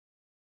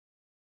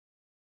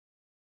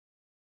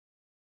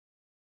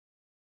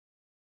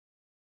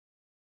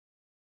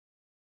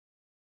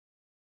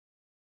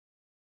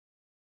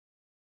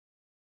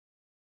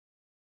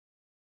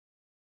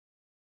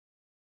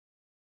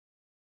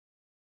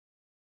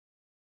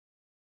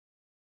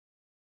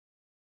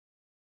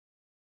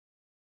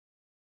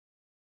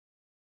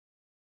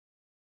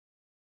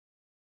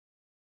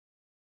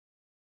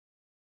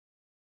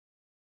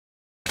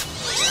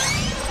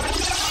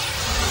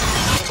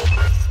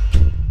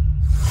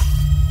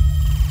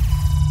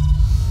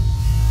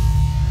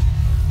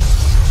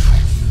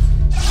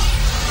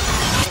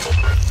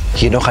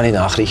Hier noch eine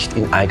Nachricht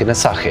in eigener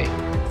Sache.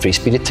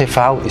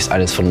 FreeSpirit-TV ist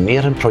eines von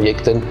mehreren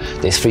Projekten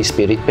des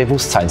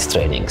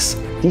FreeSpirit-Bewusstseinstrainings.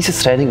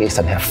 Dieses Training ist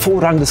ein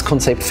hervorragendes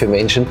Konzept für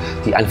Menschen,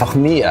 die einfach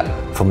mehr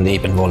vom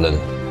Leben wollen.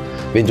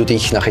 Wenn du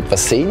dich nach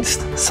etwas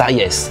sehnst,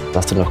 sei es,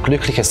 dass du noch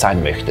glücklicher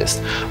sein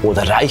möchtest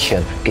oder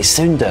reicher,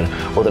 gesünder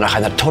oder nach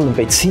einer tollen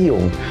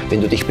Beziehung,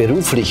 wenn du dich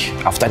beruflich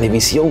auf deine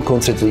Vision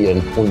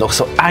konzentrieren und noch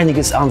so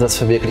einiges anderes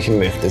verwirklichen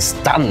möchtest,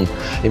 dann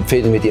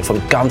empfehlen wir dir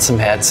von ganzem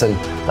Herzen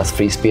das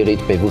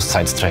FreeSpirit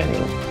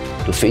Bewusstseinstraining.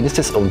 Du findest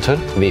es unter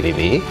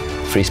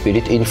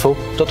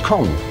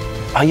www.freespiritinfo.com.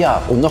 Ah ja,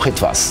 und noch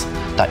etwas.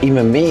 Da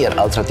immer mehr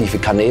alternative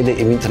Kanäle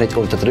im Internet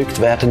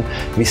unterdrückt werden,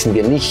 wissen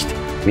wir nicht,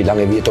 wie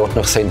lange wir dort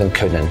noch senden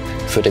können.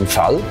 Für den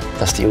Fall,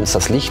 dass die uns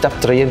das Licht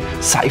abdrehen,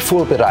 sei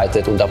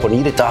vorbereitet und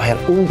abonniere daher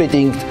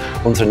unbedingt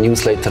unseren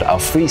Newsletter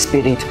auf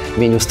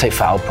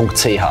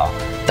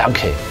freespirit-tv.ch.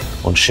 Danke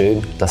und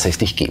schön, dass es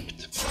dich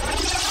gibt.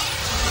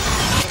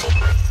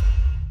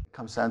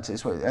 Comes down to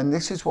this, and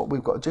this is what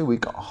we've got to do.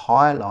 We've got to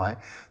highlight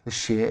the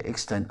sheer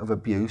extent of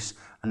abuse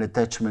and the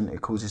detriment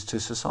it causes to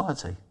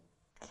society.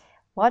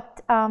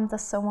 What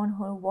does someone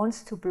who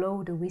wants to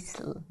blow the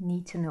whistle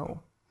need to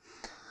know?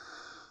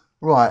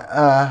 Right,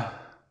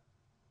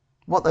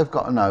 what they've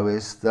got to know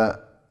is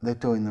that they're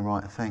doing the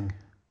right thing.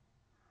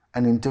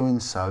 And in doing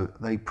so,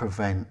 they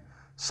prevent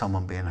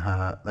someone being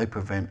hurt. They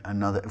prevent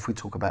another, if we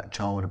talk about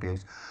child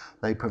abuse,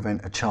 they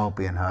prevent a child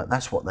being hurt.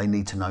 That's what they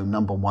need to know,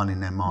 number one in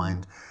their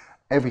mind.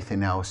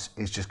 Everything else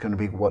is just going to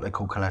be what they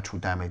call collateral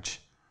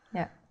damage.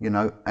 Yeah. You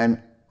know,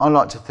 and I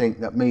like to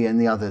think that me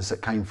and the others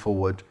that came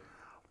forward,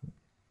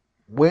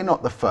 we're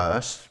not the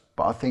first,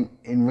 but I think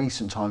in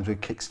recent times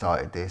we've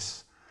kickstarted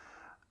this.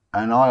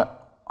 And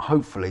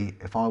hopefully,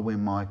 if I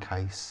win my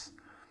case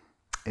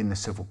in the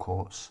civil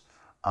courts,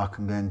 I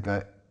can then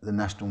get the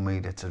national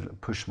media to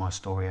push my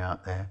story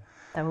out there.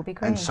 That would be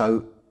great. And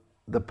so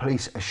the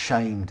police are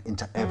shamed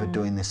into ever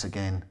doing this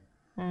again.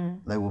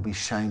 They will be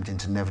shamed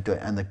into never doing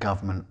it, and the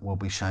government will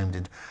be shamed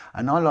into.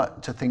 And I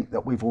like to think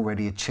that we've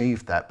already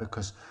achieved that,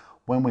 because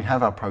when we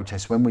have our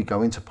protests, when we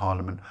go into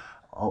Parliament,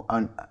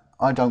 and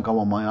I don't go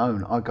on my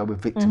own. I go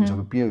with victims of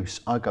abuse.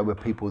 I go with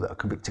people that are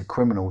convicted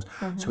criminals.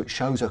 So it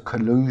shows a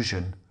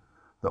collusion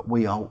that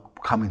we are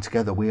coming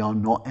together. We are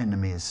not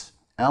enemies.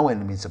 Our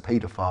enemy is a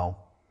paedophile.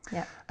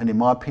 Yeah. And in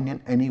my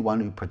opinion, anyone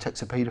who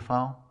protects a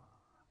paedophile,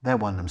 they're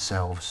one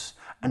themselves.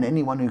 And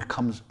anyone who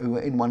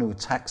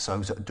attacks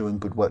those that are doing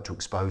good work to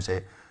expose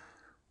it,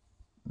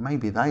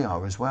 maybe they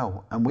are as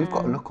well. And we've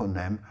got to look on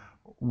them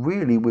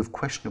really with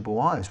questionable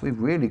eyes. We've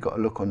really got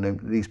to look on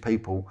these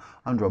people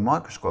under a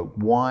microscope.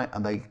 Why are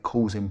they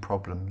causing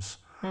problems?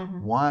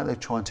 Why are they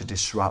trying to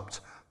disrupt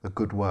the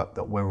good work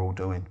that we're all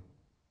doing?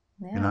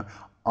 Yeah. You know,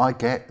 I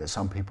get that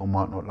some people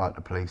might not like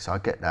the police. I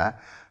get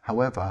that.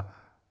 However,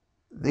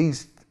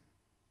 these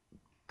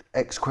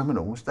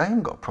ex-criminals, they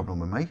haven't got a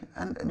problem with me.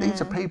 And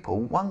these are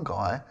people, one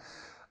guy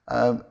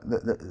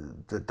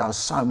that does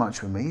so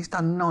much with me, he's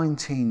done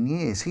 19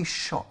 years. He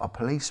shot a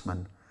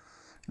policeman.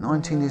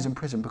 19 years in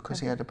prison because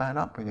he had a bad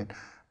upbringing.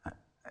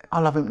 I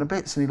love him to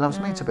bits and he loves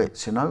me to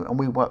bits, you know, and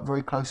we work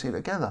very closely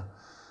together.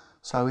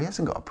 So he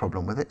hasn't got a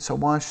problem with it, so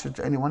why should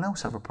anyone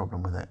else have a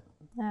problem with it?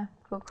 Yeah,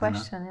 good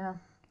question, You know? yeah.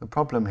 The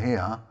problem here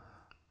are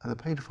the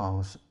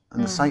paedophiles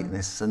and the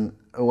Satanists and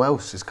who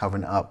else is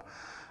covering it up.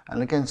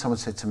 And again, someone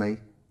said to me,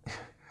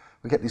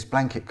 we get these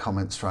blanket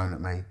comments thrown at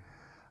me,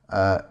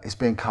 it's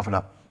being covered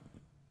up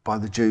by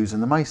the Jews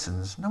and the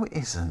Masons. No, it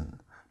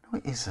isn't. No,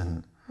 it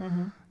isn't.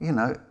 You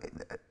know,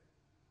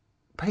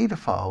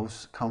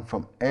 paedophiles come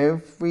from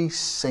every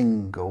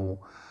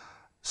single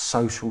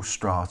social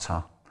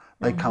strata.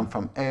 They come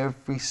from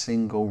every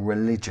single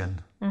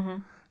religion.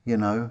 You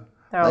know,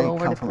 they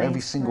come from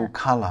every single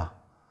colour.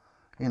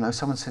 You know,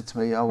 someone said to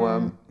me,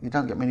 "Oh, you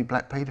don't get many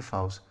black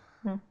paedophiles."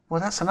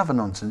 Well, that's another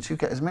nonsense. You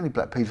get as many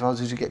black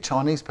paedophiles as you get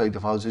Chinese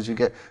paedophiles, as you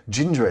get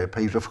ginger hair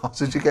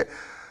paedophiles, as you get.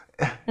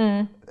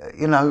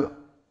 You know,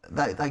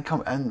 they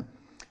come, and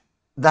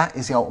that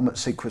is the ultimate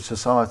secret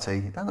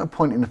society. Don't go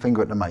pointing the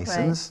finger at the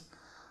Masons. Right.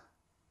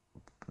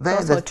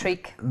 They're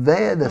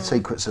the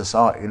secret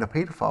society, the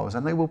paedophiles,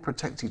 and they will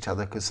protect each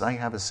other because they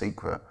have a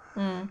secret,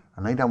 and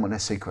they don't want their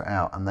secret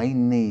out, and they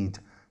need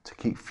to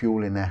keep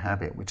fueling their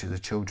habit, which is the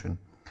children.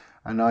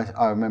 And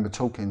I remember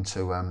talking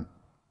to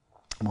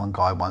one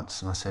guy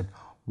once, and I said,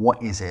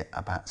 "What is it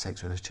about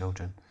sex with his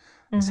children?"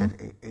 He said,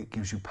 it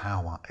gives you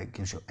power, it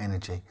gives you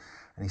energy.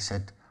 And he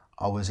said,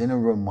 "I was in a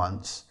room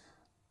once,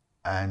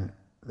 and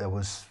there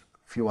was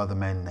a few other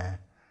men there,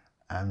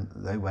 and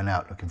they went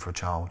out looking for a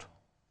child."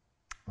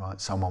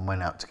 Right, someone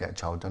went out to get a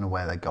child, don't know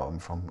where they got them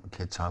from, a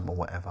kid's home or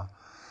whatever.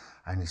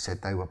 And he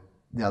said the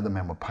other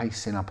men were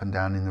pacing up and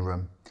down in the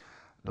room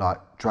like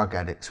drug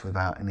addicts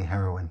without any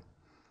heroin.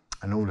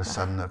 And all of a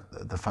sudden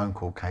the phone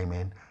call came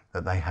in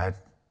that they had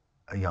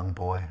a young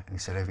boy, and he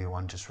said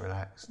everyone just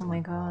relaxed. Oh my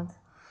God.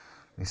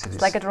 He said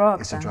it's like a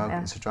drug. It's a drug.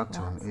 Yeah. It's a drug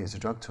to him. It's a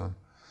drug to him.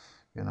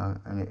 You know,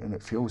 and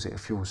it fuels it. It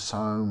fuels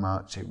so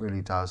much. It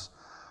really does.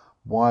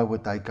 Why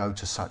would they go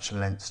to such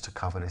lengths to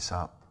cover this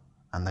up?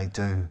 And they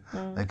do.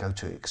 They go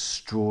to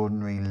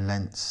extraordinary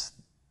lengths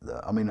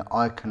I mean,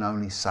 I can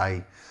only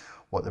say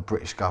what the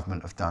British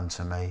government have done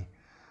to me,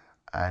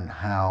 and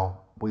how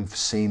we've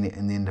seen it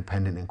in the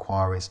independent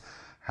inquiries,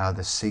 how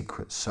the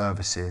secret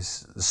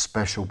services, the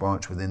special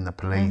branch within the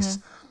police,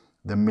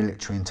 the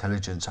military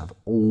intelligence have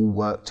all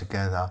worked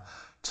together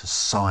to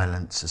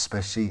silence,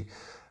 especially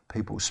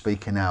people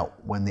speaking out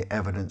when the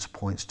evidence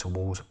points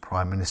towards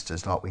prime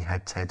ministers, like we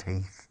had Ted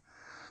Heath.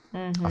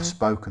 I've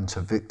spoken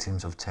to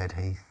victims of Ted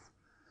Heath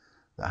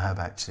that have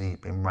actually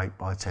been raped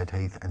by Ted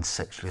Heath and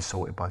sexually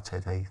assaulted by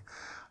Ted Heath,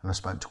 and I've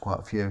spoken to quite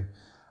a few,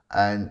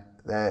 and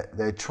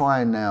they're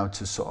trying now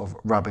to sort of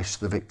rubbish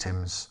the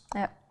victims.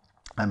 Yep.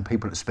 And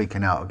people that are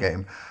speaking out are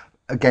getting,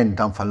 again,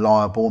 done for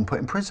liable and put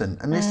in prison.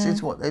 And this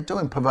is what they're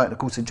doing. Perverting the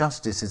course of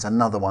justice is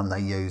another one they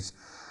use.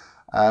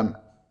 Now,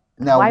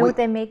 why would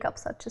they make up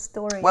such a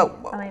story? I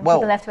mean,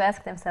 people have to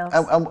ask themselves.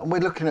 And we're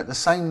looking at the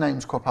same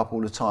names crop up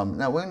all the time.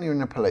 Now, when you're in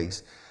the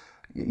police,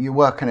 you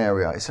work an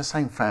area, it's the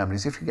same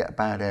families. If you get a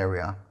bad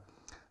area,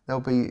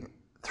 there'll be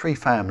 3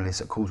 families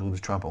that cause all the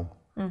trouble.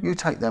 You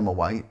take them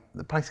away,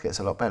 the place gets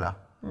a lot better.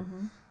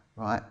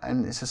 Right?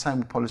 And it's the same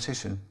with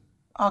politicians.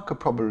 I could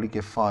probably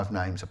give 5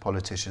 names of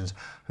politicians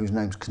whose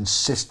names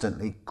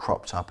consistently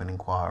cropped up in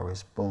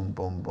inquiries. Boom,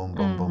 boom, boom,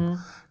 boom, boom.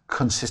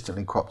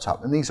 Consistently cropped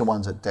up. And these are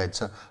ones that are dead.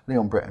 So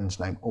Leon Britton's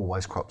name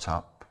always cropped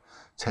up.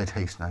 Ted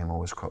Heath's name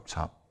always cropped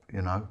up,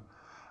 you know.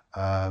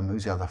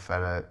 Who's the other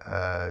fella?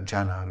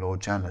 Lord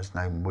Janner's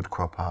name would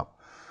crop up.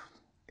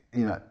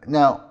 You know,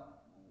 now,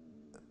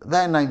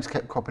 their names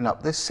kept cropping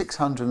up. There's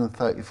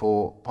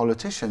 634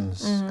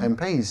 politicians,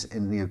 MPs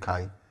in the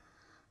UK.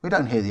 We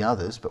don't hear the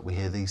others, but we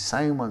hear these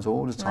same ones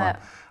all the time.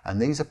 Yeah.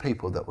 And these are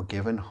people that were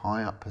given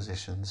high up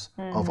positions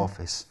of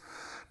office.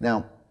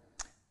 Now,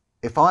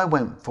 if I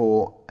went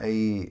for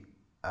a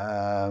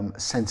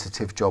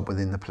sensitive job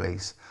within the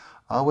police,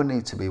 I would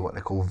need to be what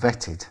they call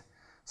vetted.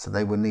 So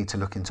they would need to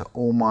look into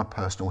all my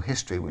personal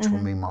history, which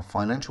would mean my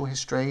financial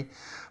history,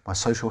 my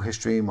social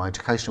history, my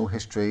educational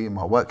history,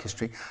 my work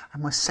history,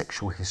 and my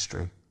sexual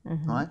history,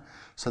 right?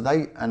 So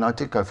and I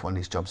did go for one of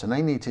these jobs, and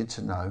they needed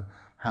to know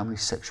how many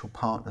sexual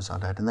partners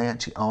I'd had, and they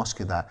actually ask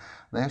you that.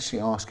 They actually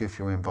ask you if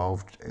you're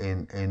involved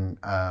in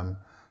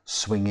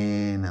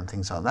swinging and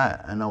things like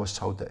that. And I was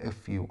told that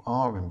if you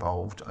are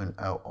involved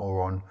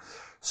or on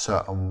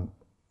certain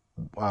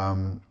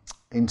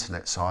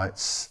internet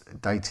sites,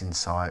 dating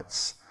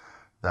sites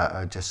that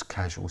are just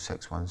casual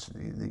sex ones,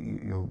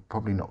 you're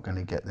probably not going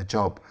to get the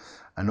job.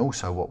 And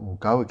also what will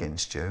go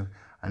against you,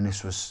 and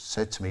this was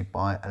said to me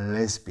by a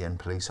lesbian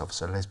police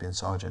officer, a lesbian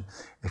sergeant,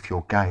 if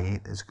you're gay,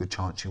 there's a good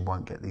chance you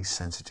won't get these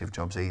sensitive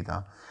jobs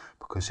either,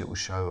 because it will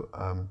show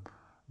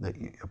that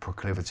a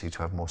proclivity to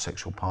have more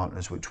sexual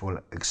partners, which will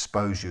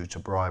expose you to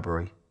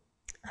bribery,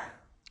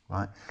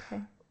 right?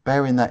 Okay.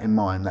 Bearing that in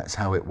mind, that's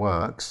how it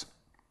works.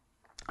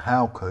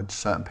 How could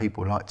certain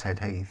people like Ted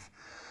Heath,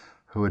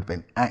 who had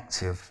been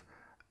active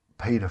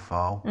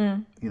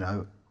paedophile, you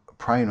know,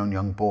 preying on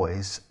young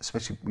boys,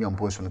 especially young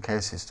boys from the care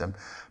system,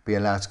 be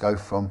allowed to go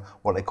from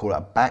what they call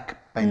a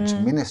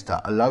backbench minister,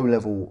 a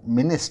low-level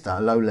minister,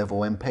 a low-level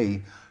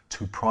MP,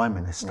 to Prime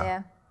Minister.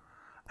 Yeah.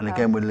 And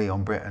again, with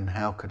Leon Britton,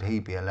 how could he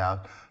be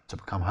allowed to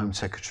become Home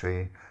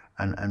Secretary?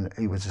 And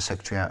he was a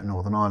secretary out in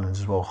Northern Ireland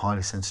as well,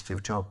 highly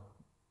sensitive job.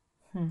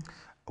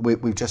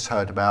 We've just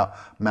heard about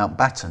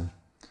Mountbatten,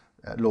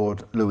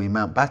 Lord Louis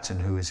Mountbatten,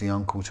 who is the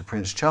uncle to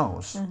Prince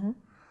Charles.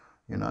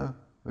 You know,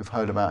 we've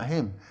heard about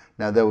him.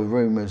 Now, there were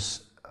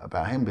rumours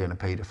about him being a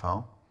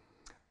paedophile,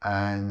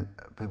 and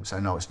people say,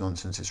 no, it's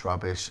nonsense, it's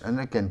rubbish, and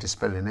again,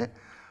 dispelling it.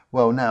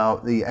 Well, now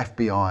the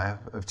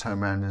FBI have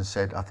turned around and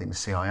said, I think the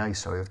CIA,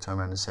 sorry, have turned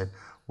around and said,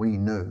 we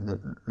knew that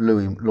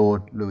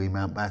Lord Louis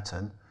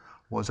Mountbatten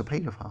was a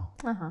paedophile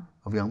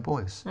of young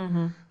boys.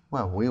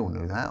 Well, we all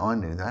knew that, I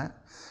knew that.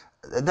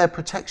 They're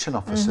protection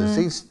officers.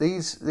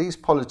 These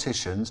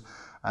politicians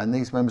and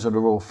these members of the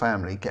royal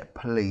family get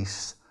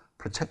police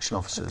protection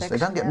officers. They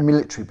don't get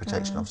military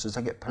protection officers,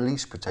 they get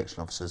police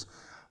protection officers.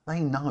 They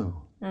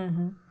know.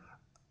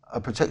 A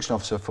protection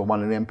officer for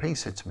one of the MPs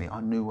said to me, I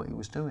knew what he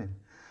was doing.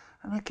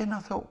 And again, I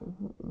thought,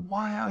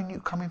 why aren't you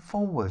coming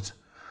forward?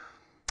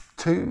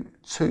 Two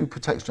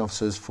protection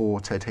officers for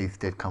Ted Heath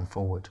did come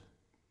forward.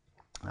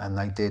 And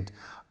they did,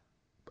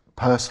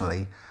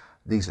 personally,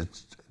 these are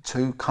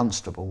 2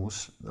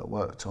 constables that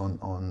worked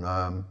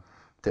on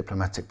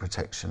diplomatic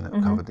protection that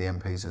covered the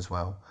MPs as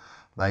well.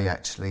 They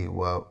actually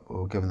were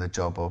given the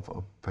job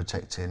of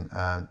protecting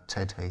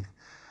Ted Heath,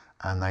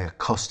 and they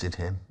accosted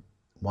him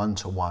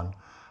one-to-one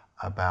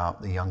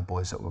about the young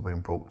boys that were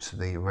being brought to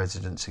the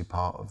residency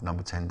part of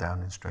number 10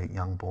 Downing Street.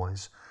 Young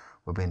boys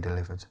were being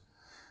delivered.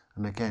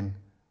 And again,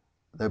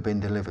 they're being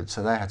delivered,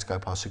 so they had to go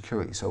past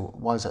security. So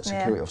why is that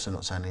security officer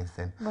not saying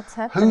anything? What's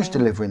happening? Who's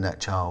delivering that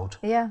child?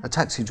 A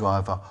taxi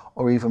driver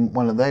or even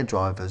one of their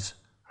drivers?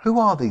 Who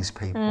are these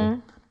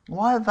people?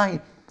 Why are they...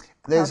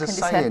 There's a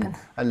saying,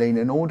 Aline,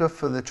 in order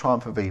for the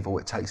triumph of evil,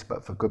 it takes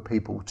but for good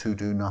people to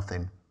do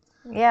nothing.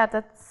 Yeah,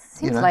 that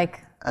seems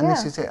like And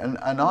this is it. And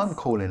I'm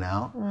calling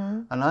out,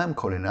 and I'm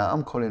calling out,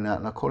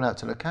 and I call out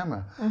to the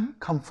camera.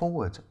 Come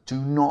forward.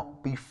 Do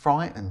not be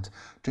frightened.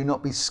 Do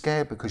not be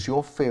scared, because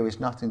your fear is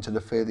nothing to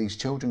the fear these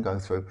children go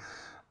through.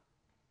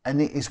 And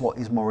it is what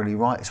is morally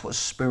right. It's what's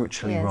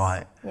spiritually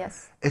right.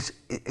 Yes.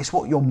 It's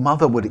what your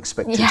mother would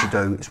expect you to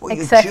do. It's what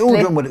your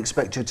children would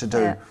expect you to do.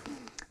 Yeah.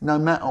 No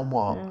matter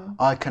what,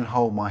 I can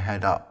hold my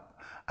head up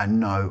and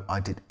know I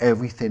did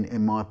everything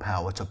in my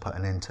power to put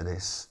an end to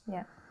this.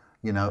 Yeah.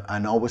 You know,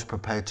 and I was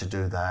prepared to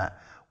do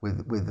that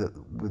with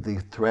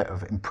the threat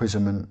of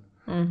imprisonment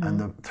and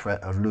the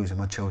threat of losing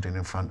my children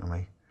in front of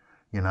me.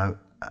 You know,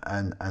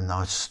 and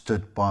I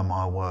stood by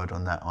my word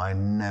on that. I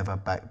never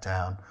backed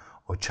down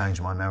or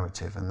changed my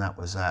narrative, and that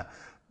was that.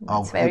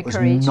 It was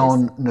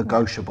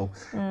non-negotiable.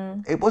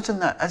 It wasn't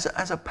that.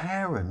 As a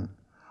parent,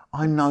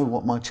 I know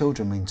what my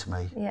children mean to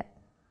me. Yeah.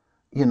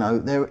 You know,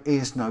 there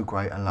is no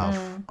greater love.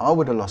 I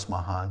would have lost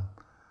my home.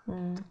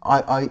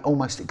 I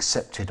almost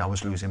accepted I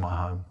was losing my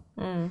home.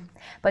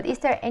 But is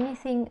there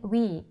anything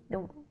we,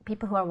 the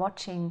people who are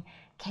watching,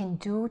 can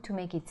do to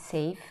make it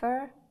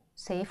safer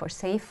for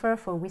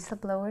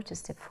whistleblowers to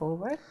step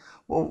forward?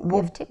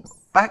 Well, tips?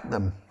 Back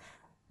them.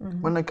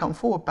 When they come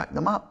forward, back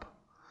them up.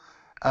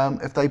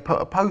 If they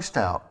put a post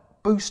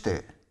out, boost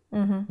it.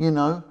 You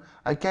know,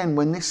 again,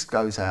 when this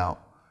goes out,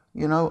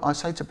 you know, I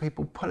say to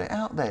people, put it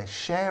out there,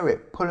 share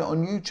it, put it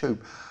on YouTube,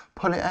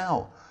 put it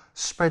out,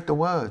 spread the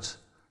words,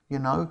 you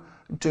know.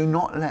 Do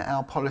not let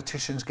our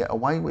politicians get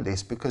away with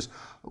this, because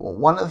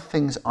one of the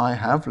things I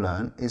have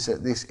learned is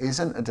that this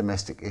isn't a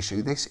domestic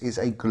issue, this is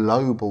a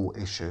global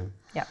issue.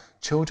 Yeah.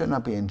 Children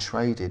are being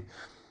traded.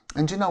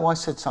 And you know, I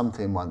said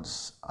something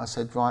once, I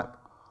said, right,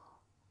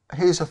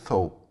 here's a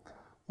thought.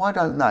 Why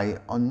don't they,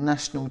 on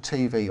national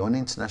TV, on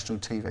international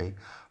TV,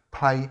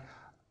 play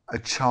a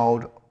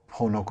child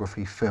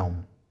pornography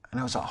film? And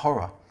it was like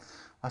horror.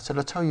 I said,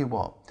 I'll tell you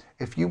what,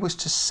 if you was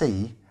to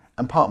see,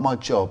 and part of my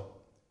job,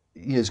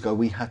 years ago,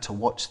 we had to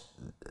watch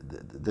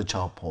the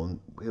child porn.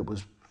 It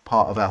was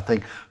part of our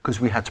thing,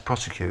 because we had to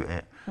prosecute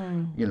it,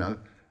 you know.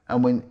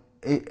 And when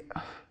it...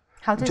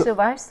 How to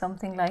survive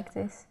something like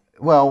this?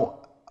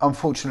 Well,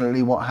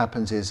 unfortunately, what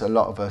happens is a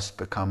lot of us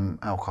become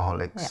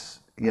alcoholics,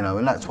 you know,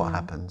 and that's what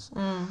happens.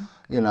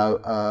 You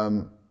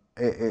know,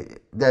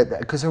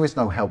 because there is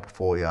no help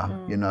for you,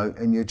 you know,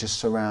 and you're just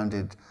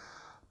surrounded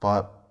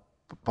by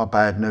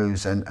bad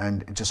news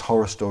and just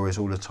horror stories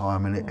all the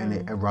time, and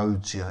it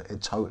erodes you.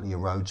 It totally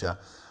erodes you.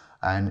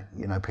 And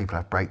you know, people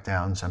have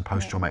breakdowns and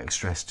post-traumatic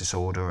stress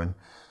disorder, and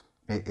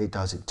it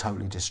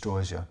totally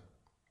destroys you.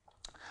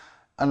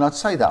 And I'd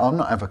say that I'm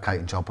not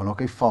advocating child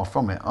pornography, far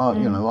from it.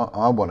 You know,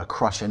 I want to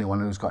crush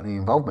anyone who's got any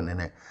involvement in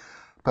it.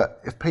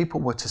 But if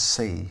people were to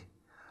see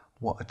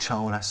what a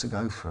child has to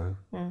go through,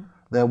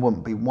 there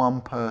wouldn't be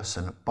one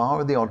person,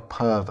 bar the odd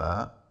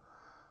pervert,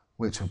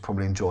 which would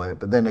probably enjoy it,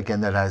 but then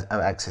again, they'd have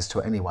access to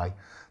it anyway.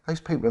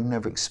 Those people have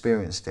never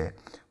experienced it.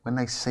 When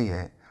they see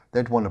it,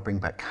 they'd want to bring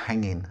back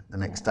hanging the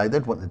next day.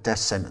 They'd want the death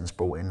sentence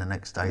brought in the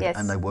next day,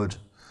 and they would.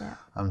 Yeah.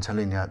 I'm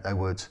telling you, they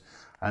would.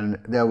 And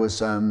there was,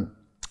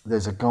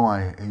 there's a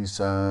guy who's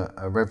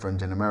a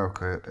reverend in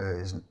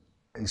America.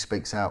 He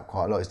speaks out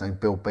quite a lot. His name's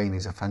Bill Bean.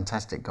 He's a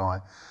fantastic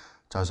guy,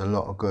 does a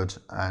lot of good.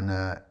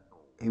 And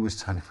he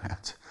was telling me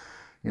about,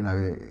 you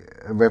know,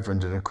 a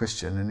reverend and a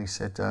Christian, and he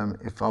said,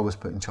 if I was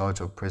put in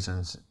charge of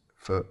prisons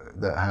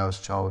that house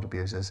child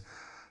abusers,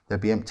 they'd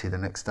be empty the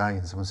next day.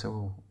 And someone said,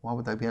 well, why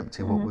would they be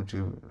empty? What would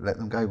you let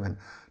them go? He went,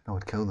 no,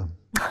 I'd kill them.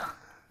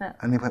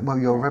 And he went, well,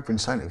 you're a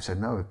reverend saint. He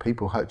said, no, if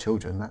people hurt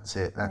children, that's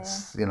it.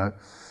 That's, you know.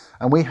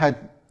 And we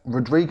had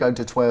Rodrigo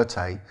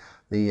Duterte,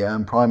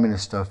 the Prime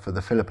Minister for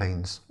the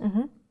Philippines,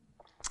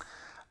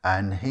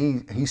 and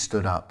he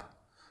stood up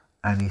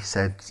and he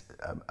said,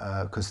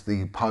 because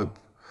the Pope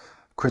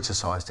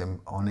criticised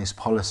him on his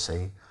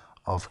policy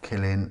of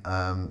killing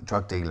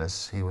drug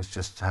dealers. He was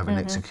just having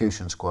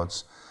execution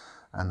squads,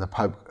 and the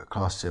Pope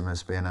classed him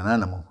as being an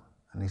animal.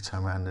 And he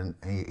turned around and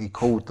he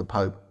called the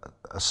Pope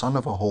a son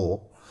of a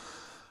whore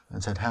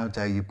and said, how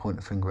dare you point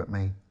a finger at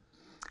me?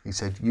 He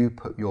said, you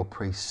put your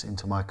priests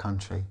into my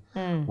country.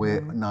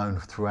 We're known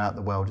throughout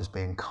the world as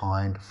being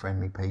kind,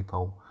 friendly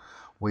people.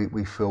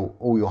 We fill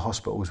all your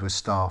hospitals with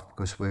staff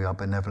because we are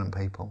benevolent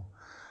people.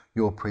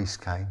 Your priests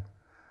came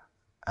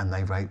and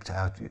they raped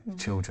our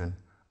children,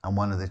 and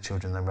one of the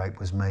children they raped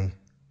was me.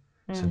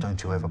 So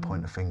don't you ever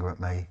point a finger at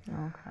me.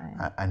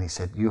 Okay. And he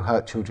said, you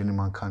hurt children in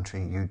my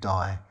country, you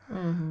die.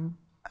 And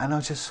I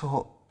just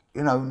thought,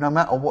 you know, no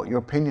matter what your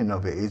opinion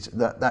of it is,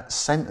 that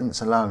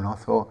sentence alone, I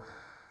thought,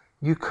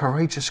 you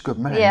courageous good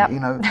man, you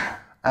know.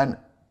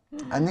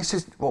 And this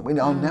is what we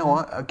know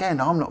now. Again,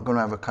 I'm not going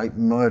to advocate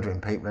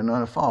murdering people,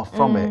 and far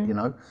from it, you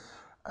know.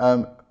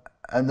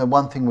 And the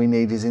one thing we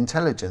need is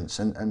intelligence,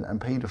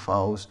 and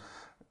paedophiles,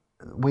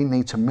 we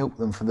need to milk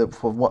them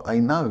for what they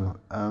know.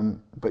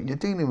 But you're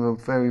dealing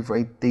with very,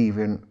 very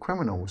deviant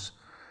criminals.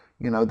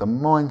 You know, the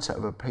mindset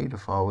of a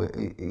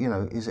paedophile, you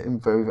know, is in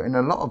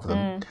a lot of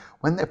them.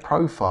 When they're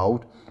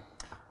profiled,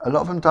 a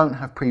lot of them don't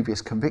have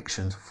previous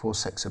convictions for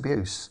sex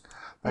abuse.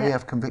 They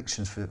have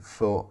convictions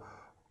for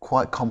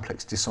quite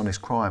complex,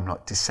 dishonest crime,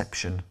 like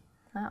deception.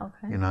 Ah,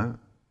 okay. You know?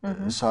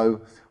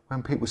 So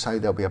when people say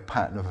there'll be a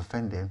pattern of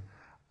offending,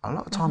 a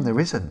lot of time there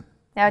isn't.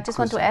 Yeah, I just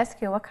want to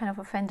ask you, what kind of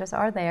offenders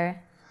are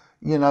there?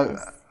 You know,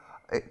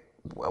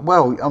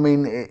 well, I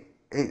mean,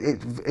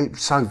 it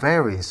so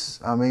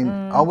varies. I mean,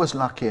 I was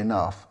lucky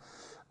enough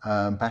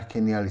back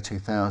in the early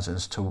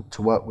 2000s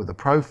to work with a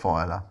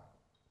profiler,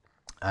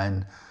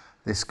 and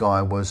this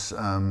guy was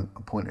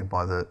appointed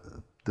by the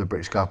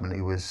British government.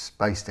 He was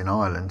based in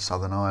Ireland,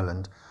 Southern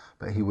Ireland,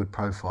 but he would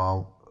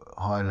profile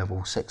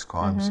high-level sex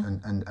crimes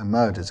and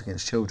murders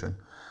against children.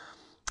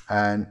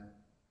 And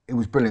it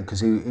was brilliant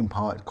because he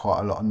imparted quite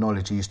a lot of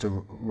knowledge. He used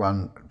to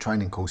run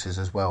training courses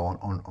as well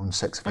on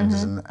sex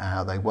offenders and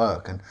how they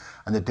work and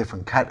the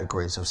different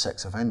categories of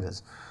sex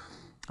offenders.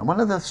 And one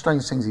of the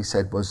strange things he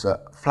said was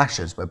that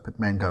flashers, where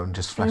men go and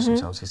just flash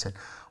themselves, he said,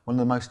 one of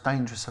the most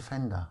dangerous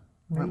offender.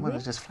 Really? When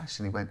they just flash,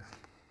 and he went,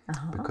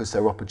 because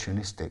they're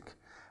opportunistic.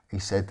 He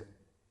said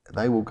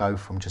they will go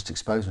from just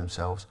exposing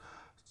themselves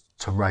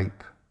to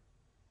rape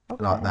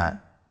like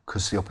that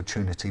because the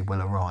opportunity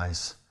will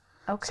arise.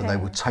 So they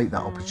will take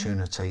that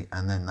opportunity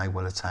and then they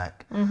will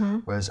attack.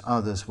 Whereas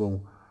others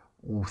will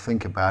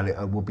think about it,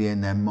 will be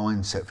in their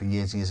mindset for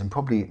years and years and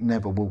probably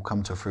never will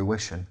come to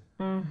fruition.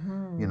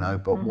 You know,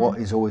 but what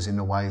is always in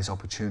the way is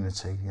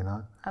opportunity, you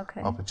know,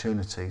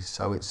 opportunities.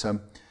 So it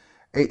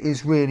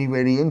is really,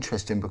 really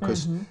interesting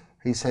because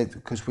he said,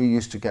 because we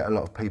used to get a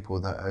lot of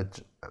people that had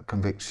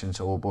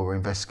convictions or were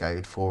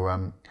investigated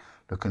for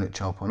looking at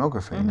child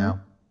pornography.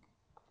 Now,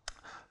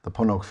 the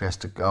pornography has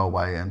to go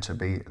away and to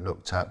be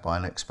looked at by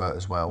an expert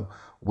as well.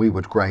 We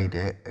would grade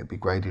it. It'd be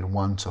graded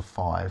 1 to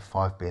 5,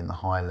 5 being the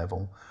high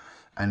level,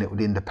 and it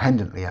would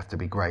independently have to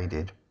be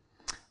graded.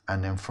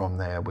 And then from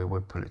there, we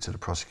would put it to the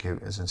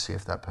prosecutors and see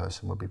if that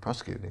person would be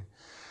prosecuted.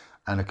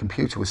 And a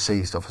computer was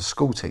seized off a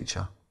school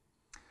teacher.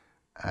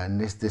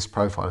 And this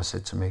profiler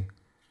said to me,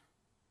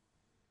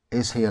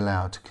 is he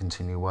allowed to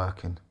continue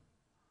working?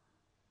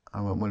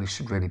 I went, well, he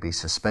should really be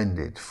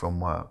suspended from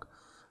work.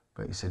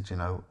 But he said, you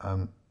know,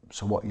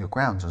 so what are your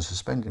grounds on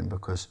suspending?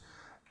 Because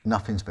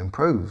nothing's been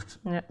proved.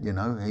 You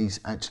know, he's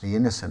actually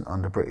innocent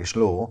under British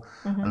law.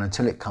 And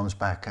until it comes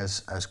back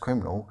as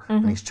criminal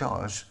and he's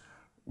charged,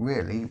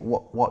 really,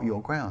 what are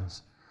your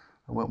grounds?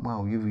 I went,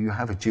 well, you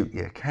have a duty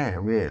of care,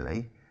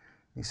 really.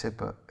 He said,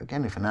 but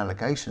again, if an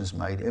allegation's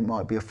made, it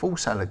might be a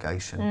false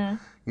allegation.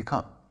 You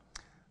can't.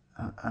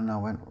 And I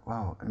went,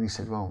 wow. And he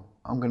said, well,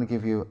 I'm going to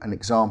give you an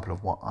example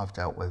of what I've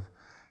dealt with,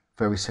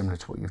 very similar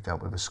to what you've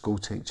dealt with. A school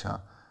teacher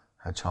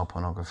had child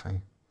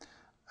pornography.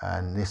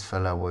 And this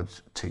fellow would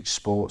teach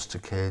sports to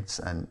kids,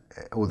 and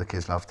all the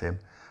kids loved him.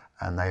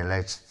 And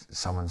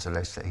someone's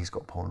alleged that he's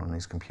got porn on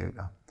his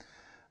computer.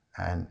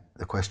 And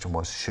the question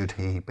was, should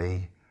he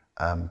be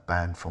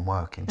banned from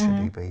working? Should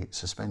he be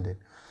suspended?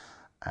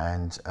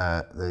 And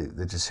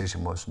the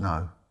decision was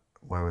no.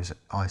 Whereas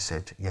I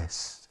said,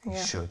 yes, he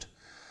should.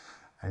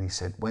 And he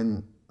said,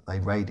 when they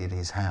raided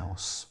his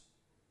house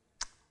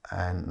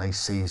and they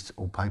seized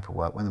all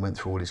paperwork, when they went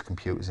through all his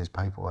computers and his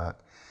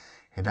paperwork,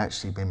 he'd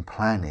actually been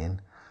planning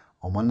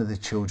on one of the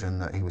children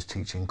that he was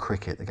teaching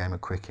cricket, the game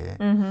of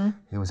cricket.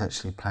 He was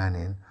actually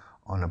planning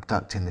on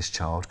abducting this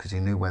child because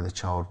he knew where the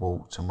child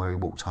walked and where he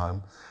walked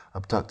home,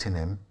 abducting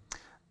him,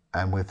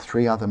 and with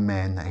 3 other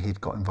men that he'd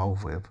got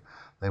involved with,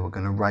 they were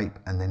going to rape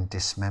and then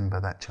dismember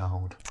that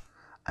child.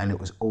 And it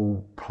was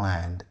all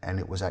planned, and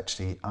it was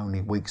actually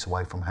only weeks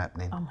away from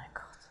happening. Oh my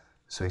God.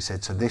 So he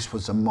said, so this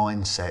was a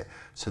mindset.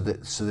 So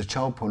the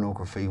child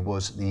pornography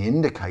was the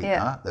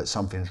indicator that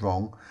something's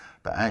wrong,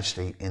 but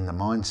actually in the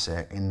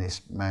mindset, in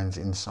this man's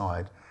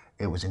inside,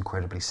 it was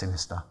incredibly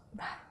sinister,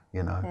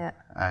 you know.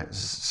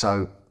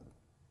 So,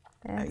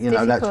 you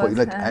know, that's what you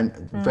look at,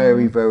 and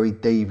very, very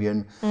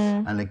deviant.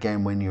 And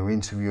again, when you're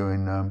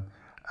interviewing them,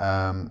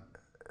 a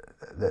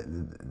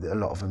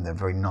lot of them, they're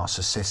very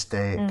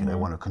narcissistic, they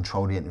want to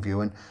control the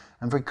interview, and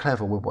very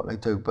clever with what they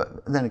do.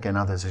 But then again,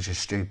 others are just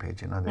stupid,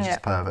 you know, they're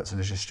just perverts and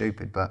they're just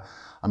stupid. But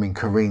I mean,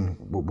 Corinne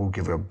will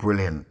give her a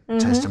brilliant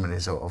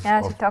testimonies of the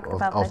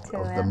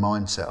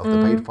mindset of the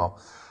paedophile.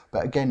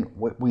 But again,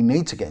 we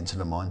need to get into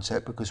the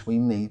mindset because we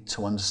need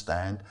to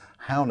understand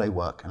how they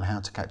work and how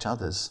to catch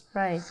others.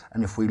 Right.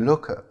 And if we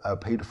look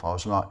at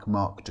paedophiles like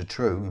Marc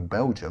Dutroux in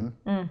Belgium,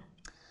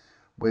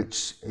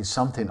 which is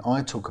something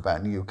I talk about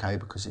in the UK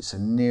because it's the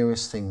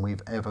nearest thing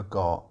we've ever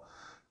got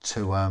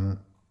to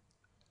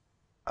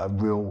a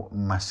real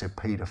massive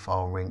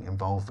paedophile ring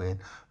involving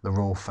the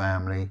royal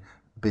family,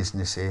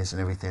 businesses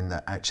and everything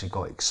that actually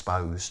got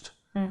exposed.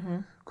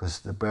 Because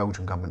the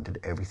Belgian government did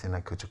everything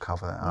they could to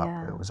cover that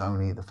up. It was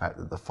only the fact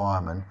that the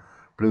firemen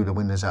blew the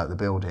windows out of the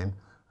building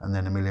and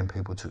then 1 million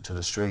people took to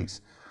the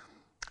streets.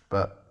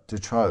 But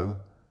Dutroux,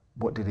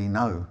 what did he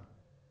know?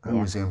 Who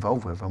was he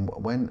involved with? And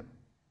when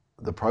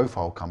the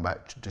profile come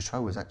back,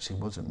 Dutroux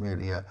wasn't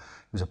really he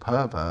was a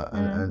pervert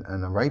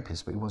and a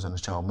rapist, but he wasn't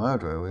a child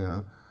murderer, you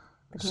know.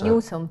 But he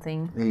knew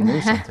something. He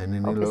knew something, and he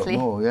knew a lot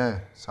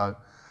more, So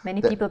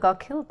many people got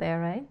killed there,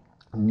 right?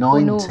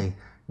 90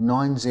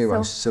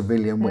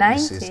 civilian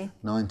witnesses.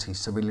 90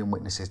 civilian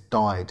witnesses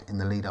died in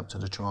the lead up to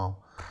the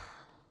trial.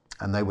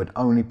 and they would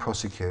only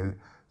prosecute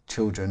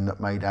children that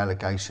made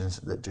allegations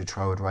that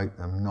Dutroux had raped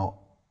them, not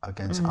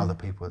against other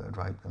people that had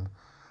raped them.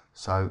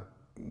 So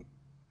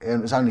it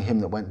was only him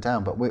that went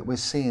down, but we're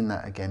seeing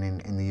that again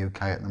in the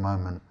UK at the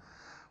moment.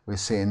 We're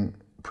seeing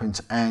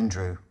Prince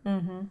Andrew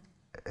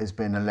has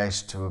been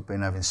alleged to have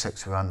been having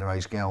sex with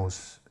underage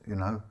girls, you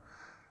know.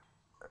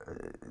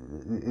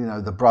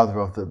 The brother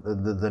of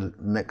the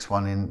next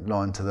one in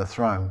line to the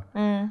throne,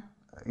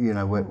 you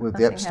know, with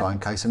the Epstein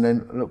case. And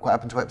then look what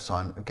happened to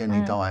Epstein. Again,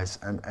 he dies.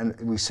 And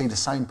we see the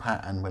same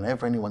pattern.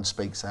 Whenever anyone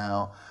speaks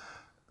out,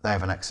 they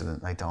have an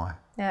accident, they die.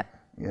 Yeah.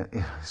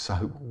 So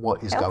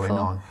what is going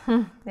on?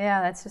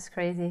 Yeah, that's just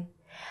crazy.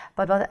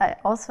 But what I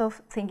also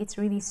think it's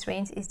really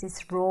strange is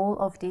this role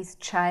of these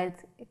child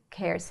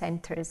care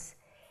centers.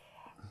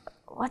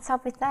 What's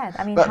up with that?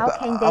 I mean, how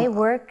can they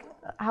work?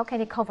 How can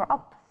they cover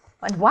up?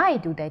 And why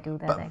do they do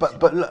that?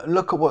 But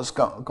look at what's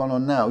gone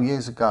on now.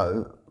 Years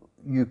ago,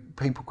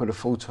 people could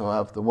afford to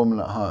have the woman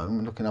at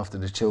home looking after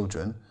the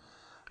children,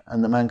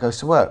 and the man goes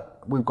to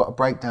work. We've got a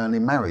breakdown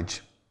in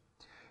marriage.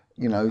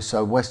 You know,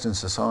 so Western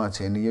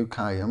society in the UK,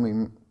 I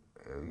mean,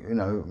 you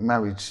know,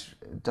 marriage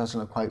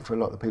doesn't equate for a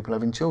lot of people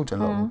having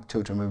children. A lot of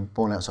children were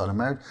born outside of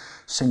marriage.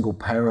 Single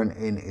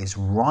parenting is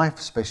rife,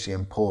 especially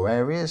in poor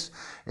areas.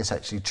 It's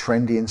actually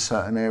trendy in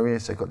certain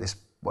areas. They've got this,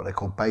 what they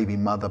call baby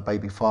mother,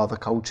 baby father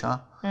culture.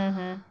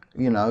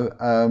 You know,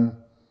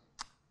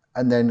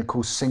 and then of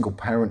course single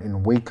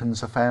parenting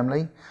weakens a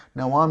family.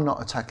 Now I'm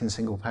not attacking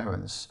single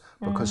parents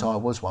because I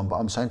was one, but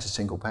I'm saying to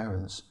single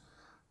parents,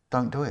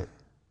 don't do it.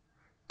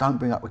 Don't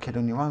bring up a kid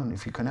on your own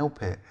if you can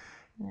help it.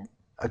 Yeah.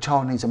 A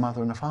child needs a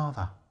mother and a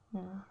father.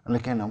 And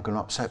again, I'm going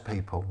to upset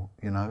people,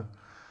 you know.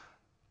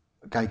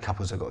 Gay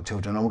couples have got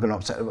children, I'm going to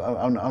upset,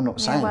 I'm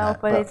not saying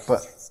that. But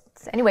it's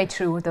anyway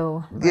true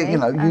though. Right? Yeah, you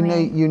know,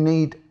 you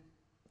need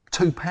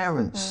two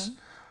parents,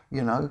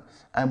 you know,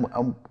 and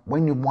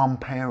when you're one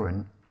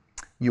parent,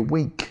 you're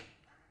weak.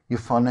 You're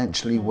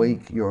financially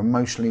weak, you're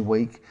emotionally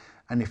weak,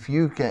 and if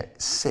you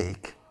get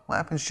sick, what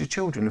happens to your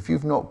children? If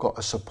you've not got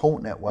a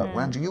support network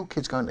around you, your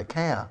kid's going to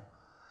care.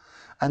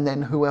 And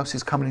then who else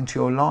is coming into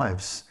your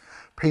lives?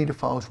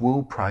 Paedophiles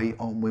will prey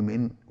on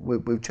women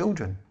with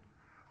children.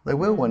 They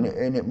will, and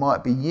it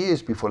might be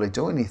years before they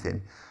do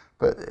anything,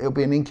 but it'll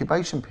be an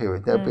incubation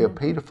period. There'll be a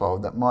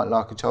paedophile that might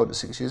like a child at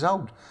 6 years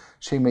old.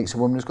 She meets a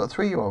woman who's got a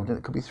 3-year-old, and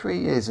it could be 3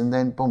 years, and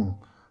then boom,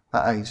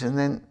 that age, and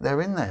then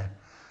they're in there.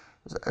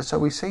 So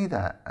we see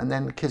that, and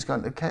then the kids go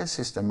into the care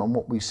system, and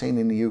what we've seen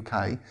in the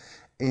UK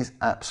is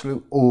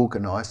absolute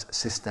organised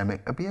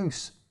systemic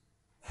abuse.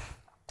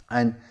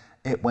 And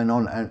it went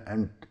on,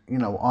 and you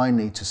know, I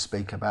need to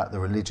speak about the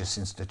religious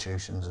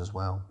institutions as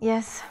well.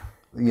 Yes.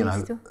 You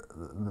know,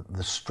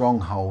 the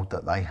stronghold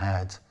that they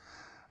had.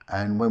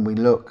 And when we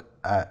look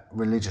at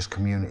religious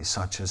communities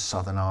such as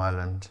Southern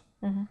Ireland,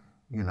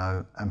 you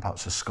know, and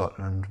parts of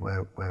Scotland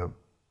where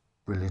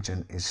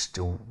religion is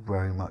still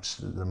very much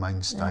the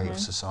mainstay of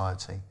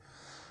society.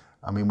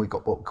 I mean, we've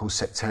got what we call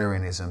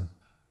sectarianism.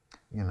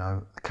 You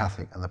know, the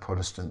Catholic and the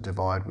Protestant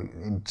divide.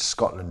 In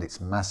Scotland, it's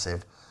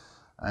massive,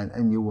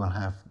 and you will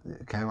have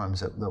care homes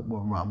that were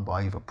run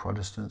by either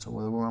Protestants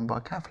or they were run by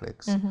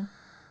Catholics.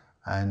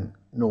 And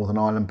Northern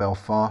Ireland,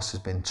 Belfast,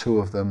 there's been 2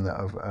 of them that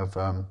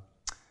have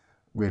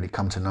really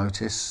come to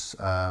notice.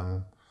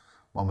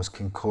 One was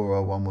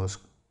Kincora, one was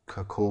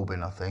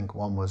Kirkcorbin, I think.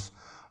 One was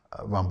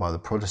run by the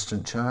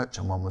Protestant church,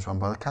 and one was run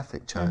by the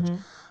Catholic church.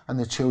 And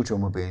the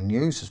children were being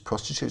used as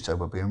prostitutes, they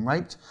were being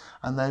raped,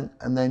 and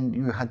then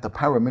you had the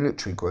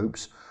paramilitary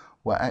groups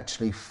were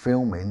actually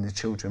filming the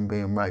children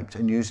being raped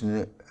and using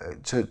it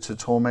to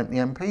torment the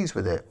MPs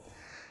with it.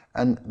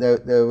 And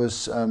there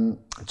was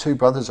 2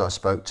 brothers I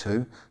spoke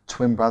to,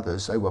 twin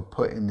brothers. They were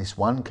put in this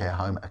one care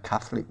home, a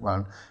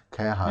Catholic-run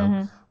care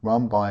home,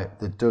 run by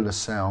the De La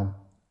Salle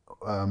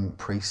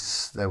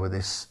priests. They were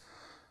this,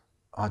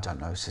 I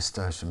don't know,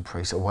 Cistercian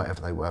priests or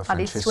whatever they were,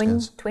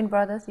 Franciscans. These twin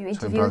brothers you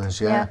interviewed? Twin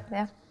brothers,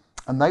 yeah.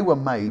 And they were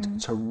made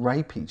to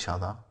rape each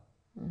other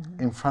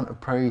in front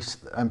of priests,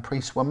 and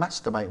priests were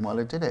masturbating while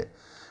they did it.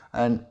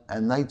 And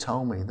they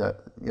told me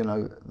that, you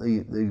know,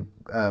 the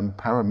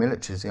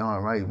paramilitaries, the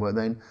IRA, were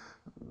then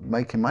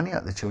making money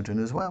out of the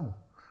children as well.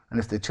 And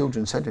if the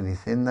children said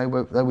anything, they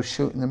were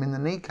shooting them in the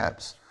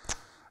kneecaps.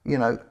 You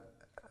know,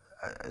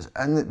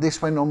 and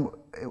this went on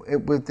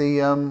with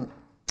the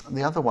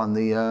other one,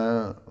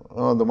 the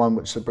one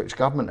which the British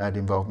government had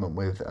involvement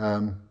with.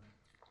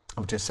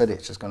 I've just said it,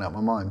 it's just gone out of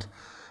my mind.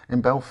 In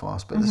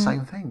Belfast, but the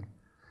same thing.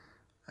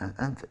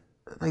 And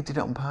they did it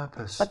on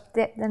purpose. But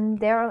then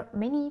there are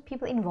many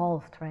people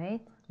involved,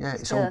 right? Yeah,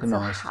 it's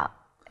organised.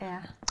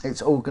 Yeah.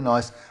 It's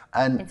organised,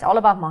 and it's all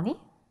about money.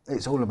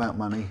 It's all about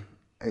money.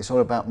 It's all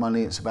about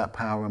money. It's about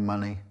power and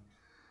money.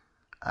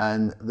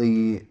 And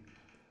the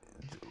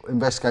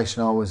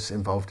investigation I was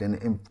involved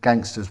in,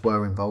 gangsters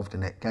were involved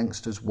in it.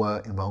 Gangsters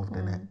were involved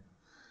in it,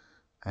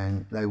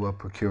 and they were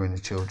procuring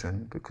the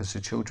children because the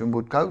children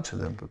would go to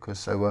them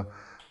because they were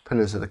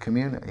pillars of the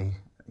community,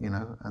 you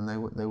know, and they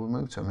were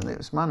moved to them, and it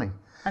was money.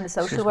 And the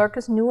social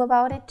workers knew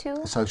about it too?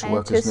 The social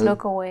workers just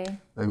look away?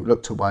 They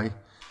looked away.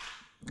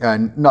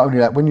 And not only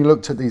that, when you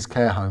looked at these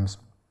care homes,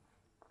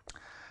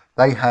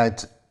 they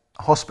had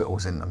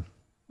hospitals in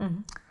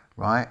them,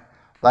 right?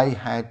 They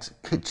had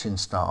kitchen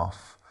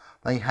staff,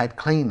 they had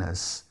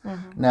cleaners.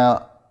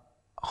 Now,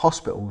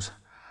 hospitals,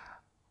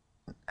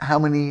 how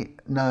many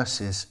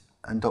nurses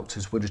and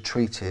doctors would have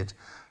treated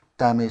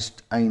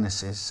damaged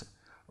anuses,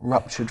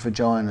 ruptured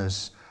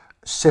vaginas,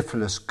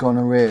 syphilis,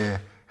 gonorrhea,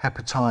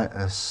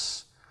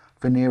 hepatitis,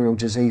 venereal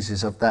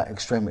diseases of that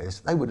extremities?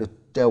 They would have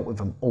dealt with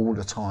them all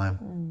the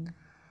time.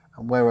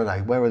 And where are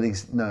they? Where are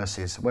these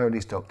nurses? Where are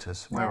these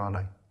doctors? Where are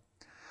they?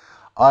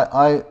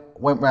 I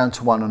went round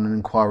to one on an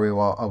inquiry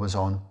while I was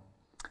on,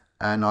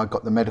 and I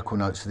got the medical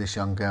notes for this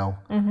young girl,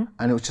 and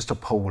it was just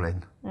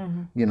appalling,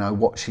 you know,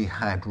 what she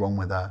had wrong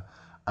with her.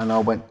 And I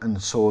went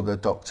and saw the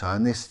doctor,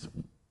 and this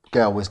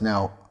girl was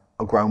now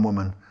a grown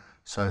woman,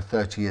 so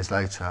 30 years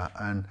later,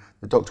 and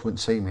the doctor wouldn't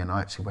see me, and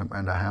I actually went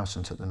round her house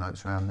and took the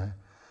notes around there.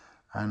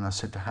 And I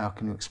said to her, how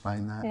can you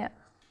explain that? Yeah.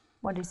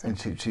 What did you say? And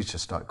she just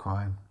started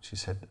crying. She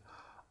said,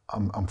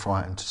 I'm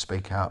frightened to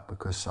speak out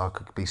because I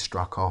could be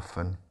struck off.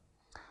 And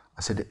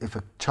I said, if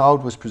a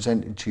child was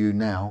presented to you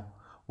now,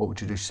 what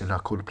would you do? She said, I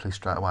called the police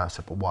straight away. I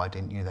said, but why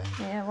didn't you then?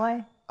 Yeah,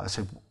 why? I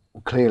said,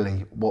 well,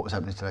 clearly, what was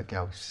happening to that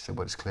girl? She said,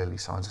 well, it's clearly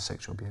signs of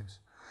sexual abuse.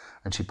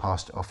 And she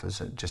passed it off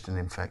as just an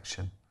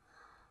infection,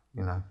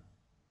 you know.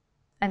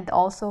 And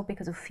also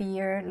because of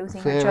fear,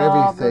 losing fear, a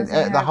job, everything,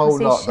 losing the her whole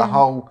lot, position. the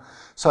whole.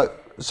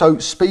 So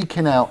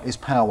speaking out is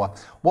power.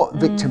 What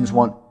victims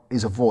want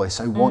is a voice.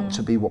 They want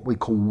to be what we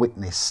call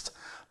witnessed.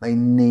 They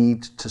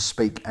need to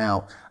speak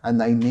out, and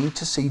they need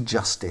to see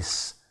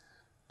justice.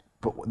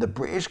 But the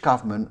British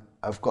government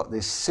have got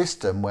this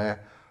system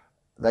where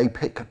they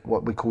pick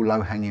what we call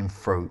low-hanging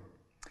fruit.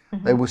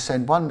 They will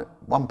send one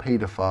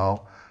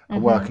paedophile, a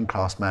working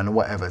class man or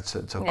whatever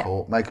to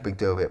court, make a big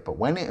deal of it. But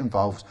when it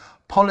involves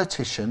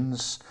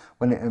politicians,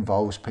 when it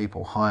involves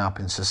people high up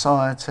in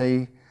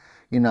society,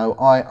 you know,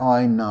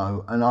 I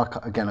know, and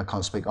I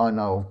can't speak, I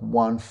know of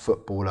one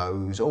footballer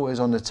who's always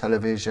on the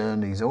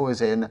television, he's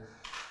always in,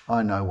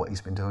 I know what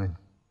he's been doing.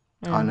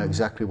 I know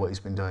exactly what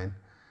he's been doing.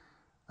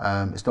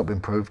 It's not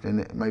been proved, and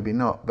it maybe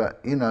not, but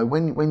you know,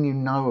 when you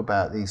know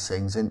about these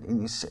things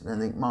and you sit there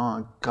and think,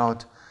 my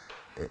God,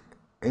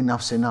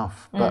 enough's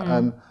enough.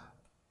 But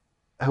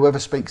whoever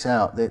speaks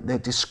out, they're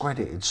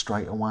discredited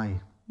straight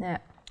away. Yeah.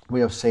 We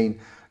have seen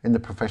in the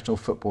professional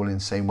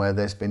footballing scene where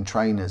there's been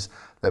trainers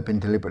that have been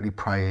deliberately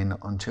preying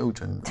on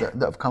children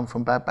that have come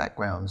from bad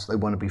backgrounds. They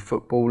want to be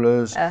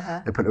footballers,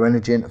 they put their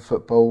energy into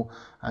football,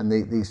 and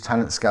these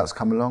talent scouts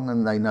come along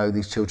and they know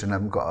these children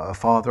haven't got a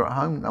father at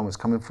home, no one's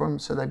coming for them,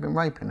 so they've been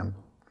raping them.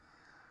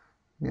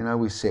 You know,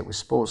 we see it with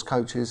sports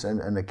coaches,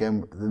 and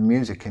again, the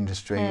music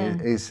industry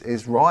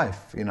is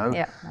rife, you know.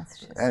 Yeah, that's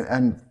just...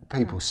 And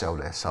people sell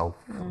their soul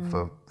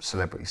for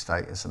celebrity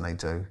status, and they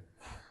do.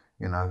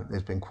 You know,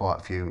 there's been quite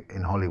a few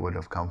in Hollywood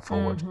have come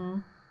forward.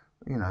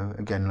 You know,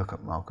 again, look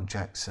at Michael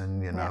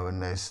Jackson, you know,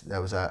 and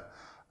there was that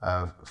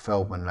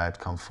Feldman lad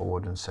come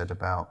forward and said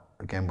about,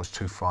 again, was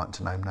too frightened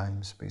to name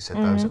names, but he said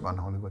those that run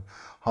Hollywood.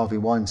 Harvey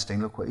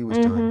Weinstein, look what he was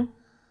doing.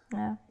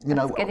 Yeah, you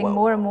know, getting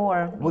more and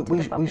more.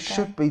 We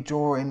should be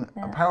drawing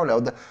a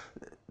parallel.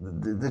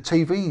 The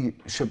TV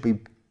should be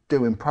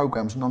doing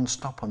programs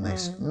non-stop on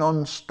this.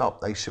 Non-stop,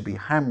 they should be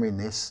hammering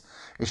this.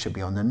 It should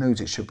be on the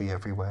news, it should be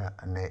everywhere,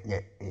 and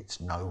yet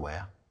it's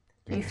nowhere.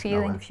 Do you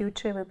feel in the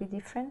future it will be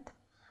different?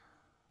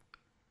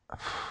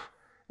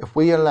 If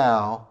we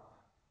allow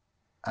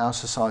our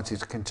society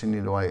to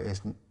continue the way it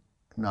is,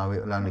 no,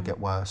 it will only get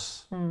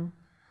worse.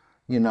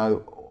 You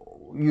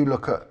know, you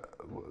look at,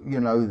 you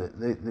know,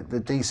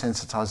 the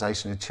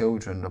desensitisation of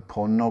children, the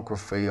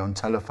pornography on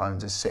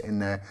telephones is sitting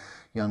there,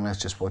 young lads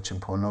just watching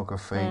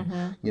pornography.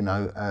 You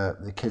know,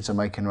 the kids are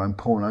making their own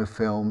porno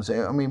films.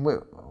 I mean,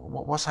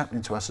 what's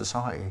happening to our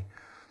society?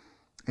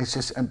 It's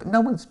just, but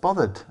no one's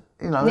bothered.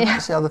 You know,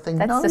 that's the other thing.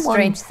 That's the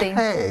strange thing.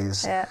 No one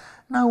cares.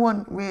 No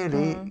one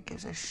really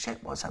gives a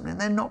shit what's happening.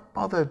 They're not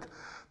bothered.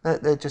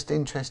 They're just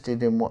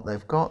interested in what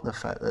they've got, the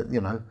fact that,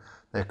 you know,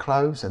 their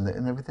clothes and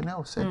everything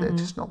else. They're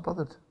just not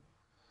bothered.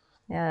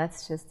 Yeah,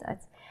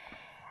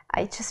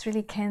 I just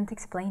really can't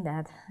explain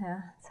that.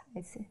 Yeah,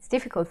 it's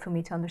difficult for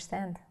me to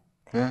understand.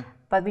 Yeah.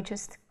 But we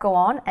just go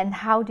on. And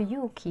how do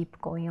you keep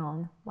going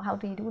on? How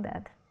do you do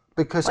that?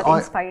 Because what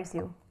inspires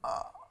you?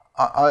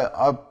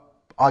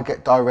 I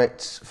get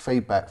direct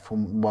feedback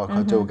from work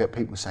I do. I get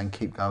people saying,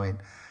 keep going,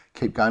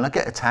 keep going. I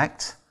get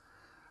attacked,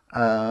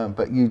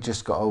 but you've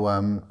just got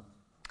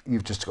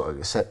to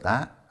accept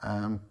that.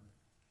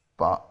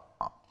 But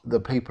the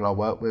people I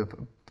work with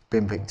have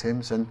been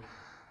victims, and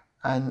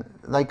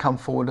they come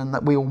forward, and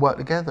that we all work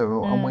together,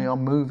 and we are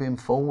moving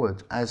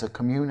forward as a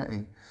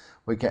community.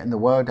 We're getting the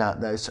word out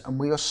there, and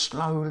we are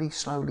slowly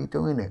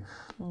doing it.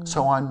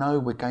 So I know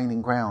we're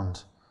gaining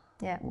ground.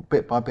 Yeah.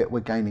 Bit by bit,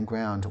 we're gaining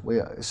ground.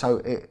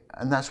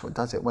 And that's what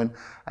does it.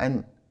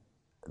 And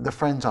the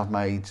friends I've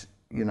made,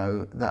 you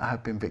know, that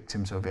have been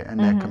victims of it, and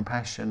their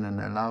compassion and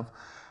their love,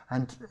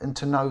 and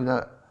to know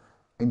that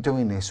in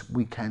doing this,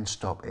 we can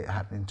stop it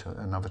happening to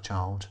another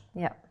child.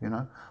 Yeah. You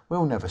know,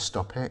 we'll never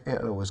stop it.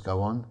 It'll always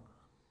go on.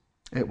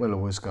 It will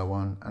always go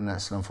on, and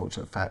that's an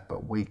unfortunate fact,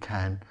 but we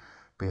can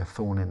be a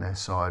thorn in their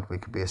side, we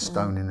can be a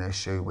stone in their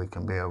shoe, we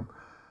can be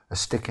a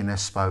stick in their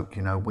spoke,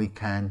 you know, we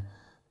can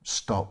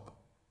stop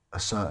a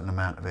certain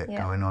amount of it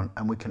going on,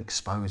 and we can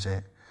expose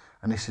it.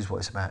 And this is what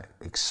it's about,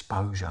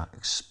 exposure,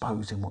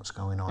 exposing what's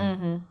going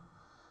on.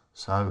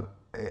 So,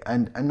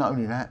 and not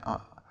only that,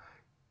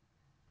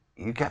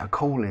 you get a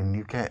calling,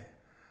 you get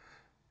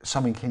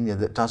something in you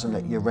that doesn't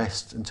let you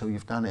rest until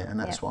you've done it, and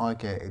that's what I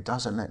get. It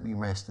doesn't let me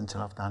rest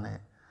until I've done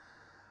it.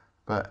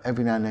 But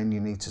every now and then you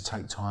need to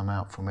take time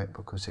out from it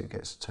because it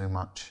gets too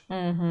much,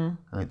 and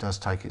it does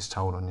take its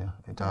toll on you.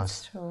 It does.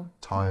 That's true.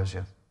 Tires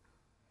you.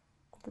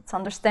 That's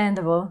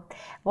understandable.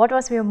 What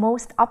was your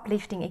most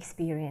uplifting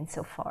experience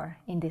so far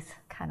in this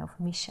kind of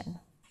mission?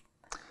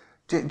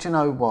 Do you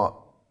know what?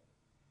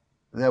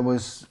 There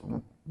was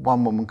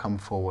one woman come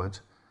forward,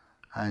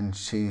 and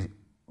she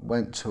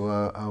went to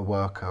a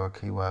worker, a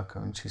key worker,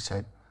 and she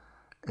said,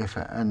 if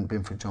it hadn't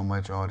been for Jon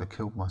Wedger, I'd have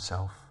killed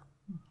myself.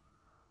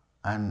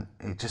 And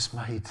it just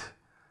made,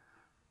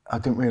 I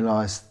didn't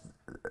realise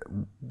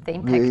the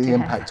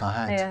impact I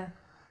had,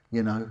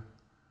 you know.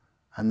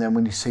 And then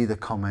when you see the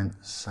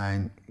comments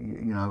saying,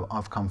 you know,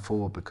 I've come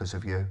forward because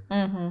of you,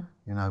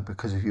 you know,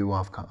 because of you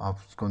I've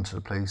gone to the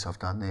police, I've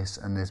done this,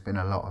 and there's been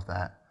a lot of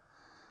that.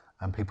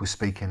 And people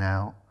speaking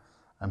out,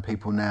 and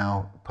people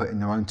now putting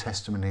their own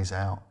testimonies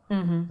out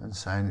and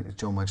saying,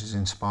 Jon Wedger's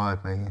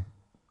inspired me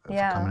for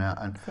coming out,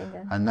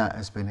 and that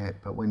has been it.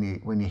 But when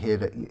you hear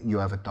that you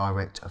have a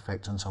direct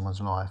effect on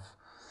someone's life,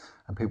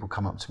 and people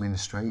come up to me in the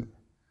street,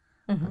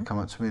 they come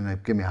up to me and they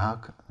give me a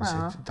hug and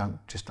say,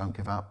 don't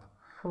give up.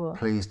 Cool.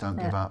 Please don't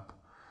give up.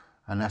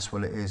 And that's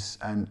what it is.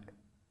 And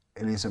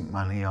it isn't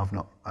money. I've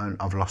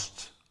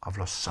lost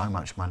so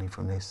much money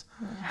from this.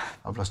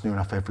 I've lost near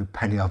enough every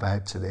penny I've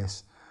had to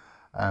this.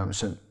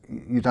 So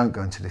you don't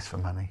go into this for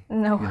money.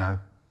 No. You know.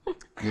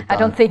 I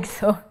don't think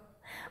so.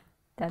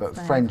 But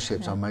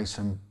friendships, I've made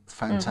some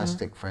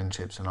fantastic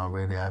friendships, and I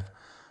really have.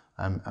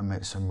 I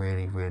met some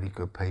really, really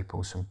good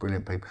people, some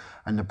brilliant people,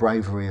 and the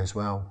bravery as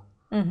well.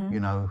 You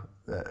know,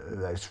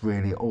 that's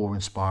really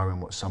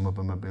awe-inspiring what some of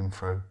them have been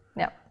through.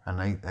 Yeah.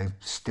 And they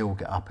still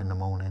get up in the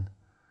morning,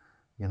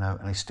 you know,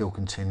 and they still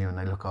continue, and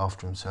they look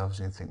after themselves,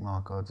 and you think, my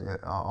God,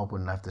 I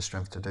wouldn't have the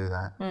strength to do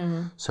that.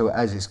 So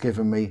as it's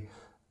given me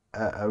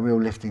a real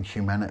lift in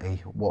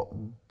humanity, what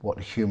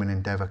the human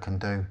endeavour can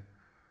do,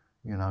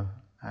 you know.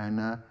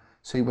 And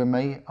see, with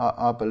me,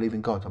 I believe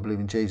in God, I believe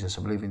in Jesus,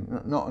 I believe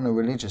in, not in a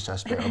religious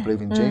aspect, I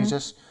believe in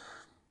Jesus.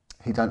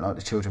 He don't like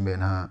the children being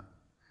hurt,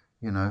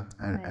 you know,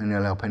 and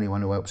he'll help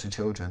anyone who helps the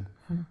children.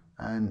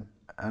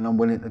 And I'm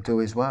willing to do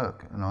his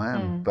work, and I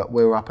am. But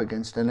we're up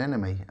against an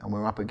enemy, and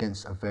we're up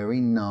against a very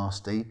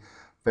nasty,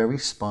 very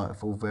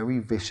spiteful, very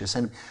vicious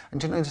enemy.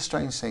 And do you know the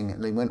strange thing,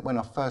 when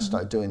I first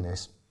started doing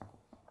this,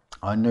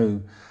 I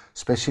knew,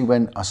 especially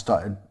when I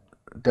started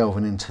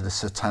delving into the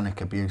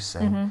satanic abuse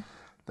thing,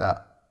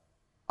 that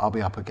I'll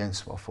be up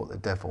against what I thought the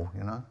devil,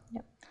 you know?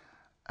 Yep.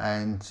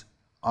 And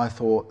I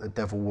thought the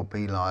devil would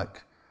be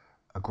like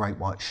a great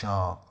white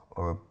shark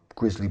or a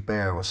grizzly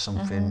bear or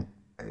something.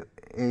 It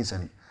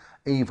isn't.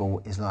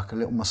 Evil is like a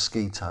little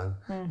mosquito.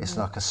 It's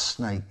like a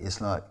snake.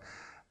 It's like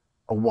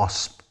a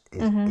wasp.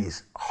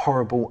 It's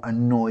horrible,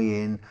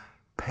 annoying,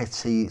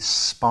 petty,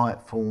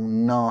 spiteful,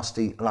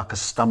 nasty, like a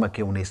stomach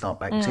illness, like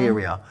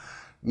bacteria.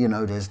 You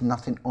know, there's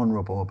nothing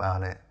honourable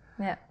about it.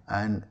 Yeah.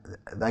 And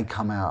they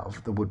come out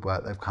of the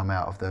woodwork. They've come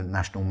out of the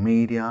national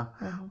media.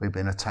 We've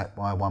been attacked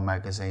by one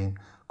magazine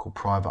called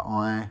Private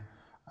Eye.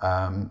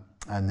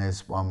 And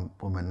there's one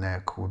woman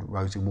there called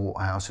Rosie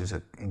Waterhouse, who's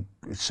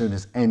as soon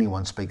as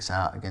anyone speaks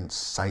out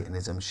against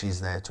Satanism, she's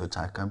there to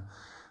attack them.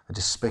 A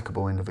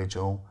despicable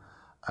individual.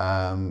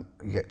 You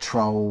get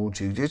trolled.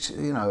 You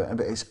know,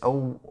 it's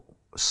all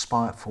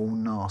spiteful,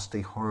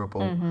 nasty,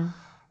 horrible.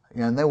 You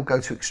know, and they will go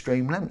to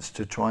extreme lengths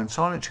to try and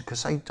silence you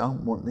because they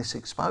don't want this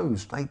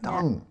exposed. They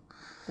don't.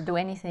 To do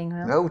anything.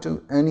 They'll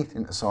do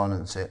anything to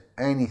silence it,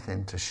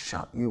 anything to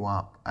shut you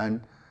up,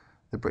 and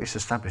the British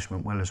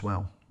establishment will as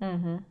well.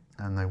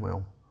 And they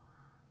will.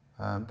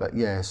 But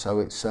yeah, so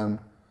it's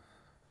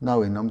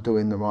knowing I'm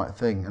doing the right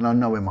thing, and I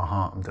know in my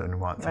heart I'm doing the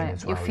right thing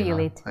as well. You feel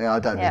it. Yeah, I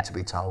don't need to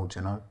be told,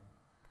 you know.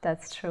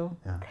 That's true.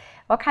 Yeah.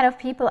 What kind of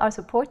people are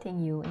supporting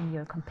you in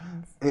your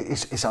campaigns?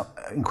 It's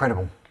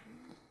incredible.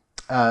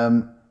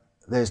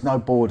 There's no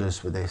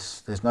borders with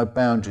this. There's no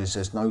boundaries.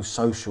 There's no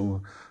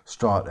social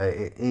strata.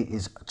 It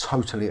is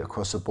totally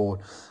across the board.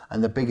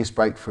 And the biggest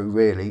breakthrough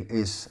really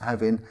is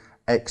having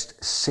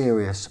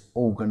ex-serious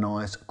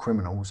organised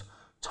criminals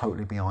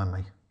totally behind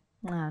me.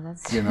 Oh,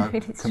 that's you know,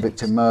 really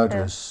convicted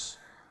murderers,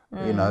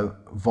 you know,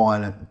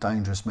 violent,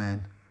 dangerous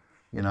men,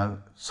 you know,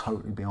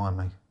 totally behind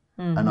me.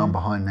 And I'm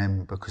behind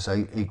them because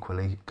they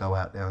equally go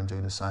out there and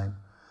do the same.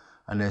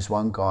 And there's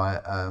one guy,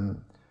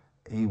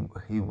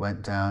 he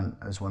went down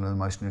as one of the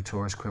most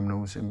notorious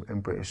criminals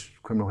in British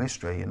criminal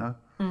history, you know.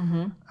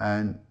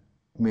 And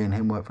me and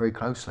him worked very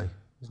closely.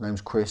 His name's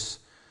Chris.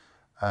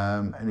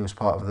 And he was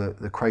part of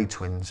the Cray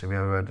Twins. Have you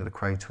ever heard of the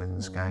Cray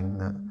Twins gang?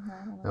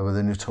 They were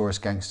the notorious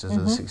gangsters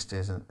of the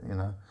 60s, and you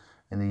know.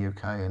 in the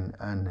UK,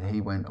 and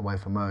he went away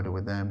for murder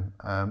with them.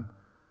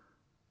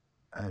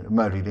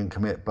 Murder he didn't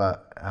commit,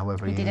 but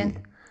however he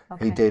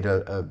did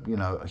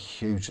a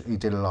huge, he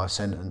did a life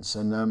sentence,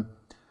 and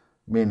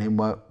me and him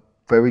worked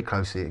very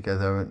closely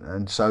together,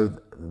 and so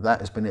that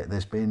has been it.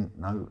 There's been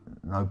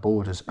no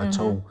borders at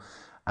all,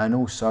 and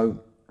also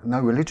no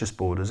religious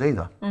borders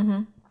either.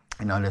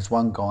 You know, there's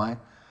one guy,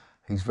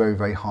 he's very,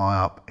 very high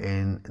up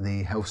in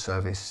the health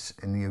service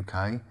in the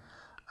UK,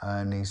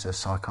 and he's a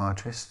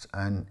psychiatrist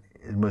and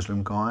a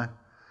Muslim guy,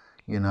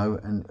 you know,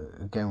 and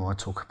again, when I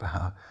talk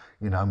about,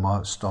 you know,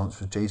 my stance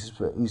with Jesus,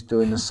 but he's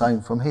doing the same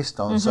from his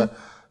stance. So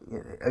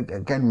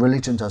again,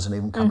 religion doesn't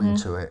even come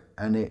into it,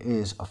 and it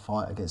is a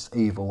fight against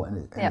evil,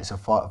 and it's a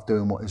fight of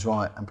doing what is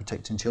right and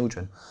protecting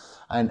children.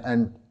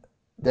 And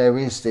there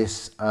is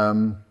this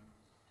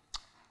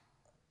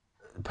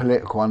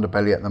political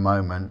underbelly at the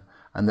moment,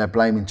 and they're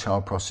blaming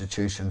child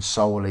prostitution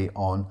solely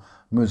on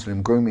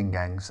Muslim grooming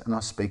gangs, and I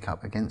speak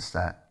up against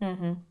that.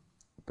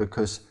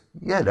 Because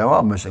yeah, there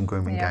are Muslim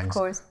grooming gangs, of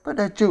course, but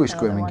they're Jewish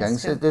grooming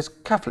gangs. There's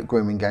Catholic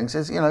grooming gangs.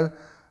 There's, you know,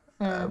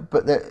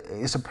 but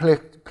it's a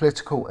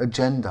political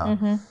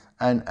agenda.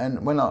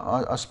 And when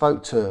I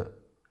spoke to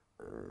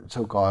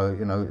a guy,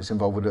 you know, that's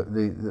involved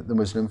with the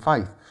Muslim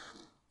faith,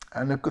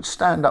 and a good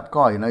stand-up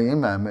guy, you know,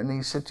 imam, and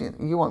he said,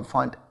 you won't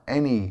find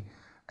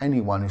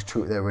anyone who's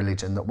true to their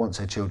religion that wants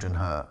their children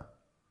hurt.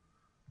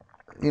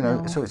 You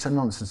know, so it's a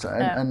nonsense,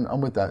 and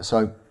I'm with that.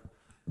 So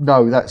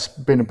no, that's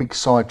been a big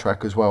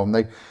sidetrack as well, and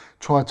they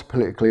tried to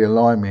politically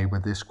align me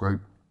with this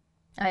group,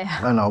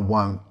 and I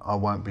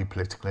won't be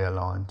politically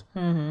aligned.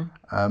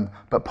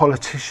 But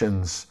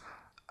politicians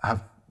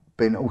have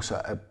been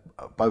also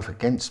both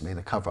against me,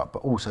 the cover-up, but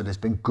also there's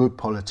been good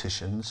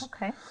politicians,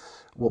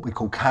 what we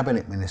call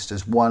cabinet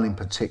ministers, one in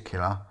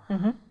particular,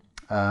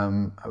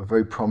 a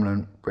very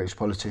prominent British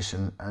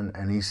politician,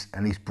 and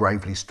he's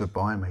bravely stood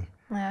by me.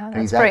 Yeah,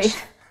 that's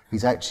great.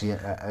 He's actually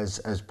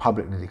as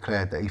publicly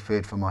declared that he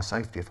feared for my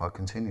safety if I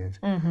continued.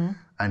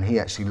 And he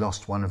actually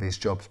lost one of his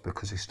jobs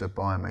because he stood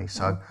by me.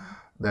 So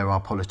there are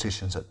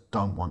politicians that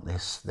don't want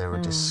this. They're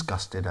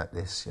disgusted at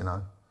this, you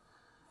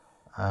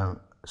know.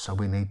 So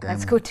we need them.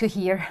 That's good to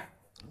hear.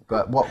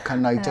 But what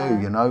can they do,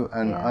 you know?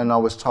 And I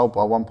was told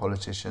by one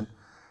politician,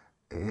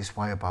 it's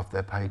way above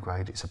their pay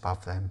grade. It's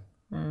above them.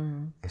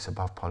 It's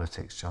above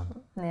politics, Jon.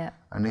 Yeah.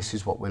 And this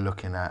is what we're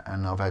looking at.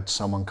 And I've had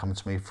someone come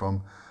to me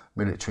from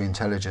military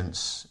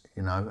intelligence,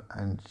 you know,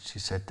 and she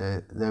said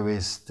there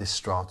is this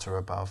strata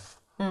above,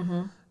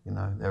 you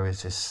know, there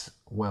is this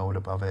world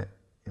above it,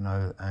 you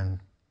know, and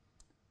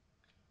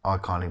I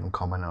can't even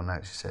comment on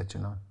that, she said, you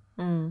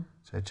know.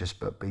 So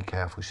but be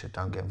careful, she said,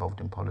 don't get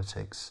involved in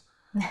politics,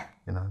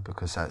 you know,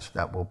 because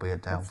that will be a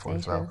downfall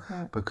as well.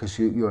 Because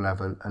you'll have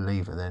a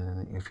lever then,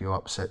 and if you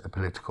upset the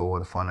political or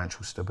the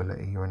financial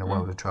stability, you're in a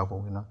world of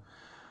trouble, you know.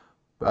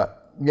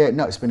 But yeah,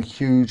 no, it's been a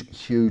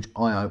huge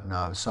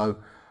eye-opener. So,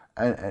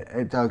 and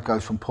it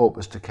goes from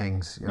paupers to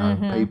kings, you know.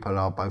 People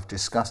are both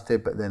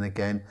disgusted, but then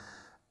again,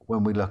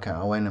 when we look at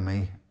our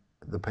enemy,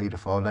 the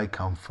paedophile, they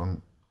come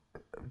from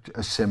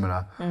a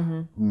similar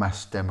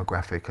mass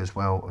demographic as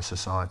well as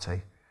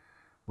society.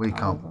 We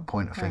can't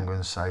point a finger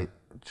and say,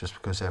 just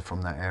because they're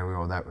from that area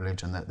or that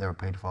religion, that they're a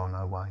paedophile.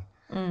 No way.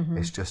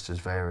 It's just as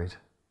varied.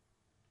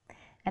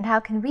 And how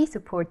can we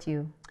support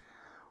you?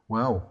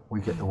 Well,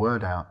 we get the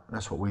word out.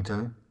 That's what we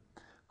do,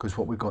 because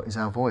what we got is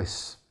our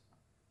voice,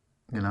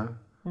 you know.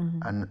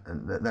 And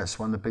that's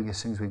one of the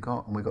biggest things we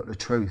got, and we got the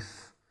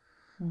truth,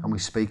 and we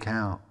speak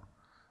out,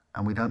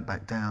 and we don't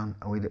back down,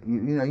 and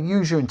you know,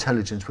 use your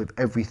intelligence with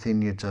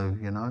everything you do,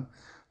 you know.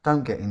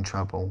 Don't get in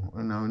trouble,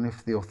 you know, and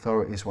if the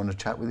authorities want to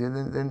chat with you,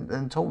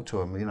 then talk to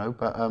them, you know,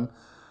 but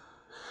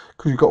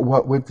because you've got to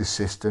work with the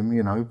system,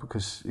 you know,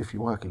 because if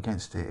you work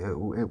against it, it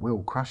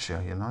will crush you,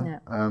 you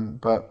know.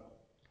 But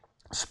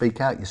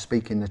speak out, you're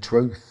speaking the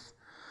truth,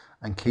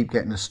 and keep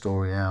getting the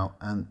story out,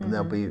 and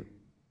there'll be,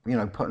 you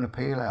know, put an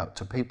appeal out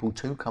to people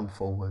to come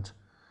forward,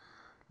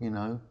 you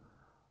know.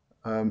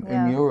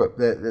 In Europe,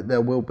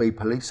 there will be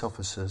police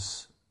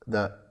officers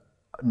that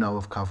know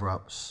of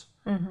cover-ups.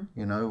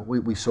 You know,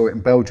 we saw it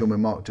in Belgium with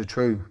Marc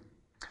Dutroux.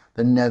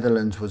 The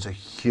Netherlands was a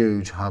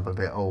huge hub of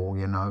it all,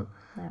 you know,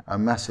 a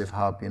massive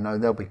hub. You know,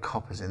 there'll be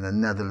coppers in the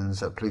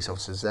Netherlands, police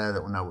officers there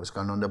that will know what's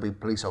going on. There'll be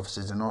police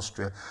officers in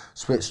Austria,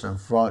 Switzerland,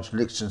 France,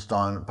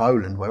 Liechtenstein,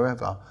 Poland,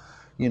 wherever.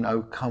 You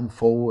know, come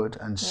forward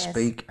and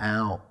speak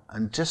out,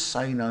 and just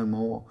say no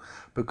more.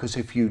 Because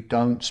if you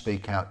don't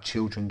speak out,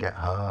 children get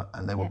hurt,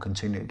 and they will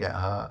continue to get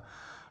hurt.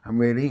 And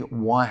really,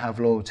 why have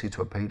loyalty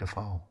to a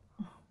paedophile?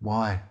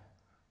 Why?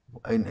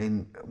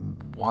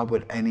 Why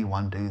would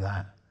anyone do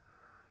that?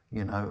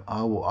 You know, I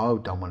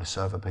don't want to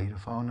serve a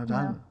paedophile, and I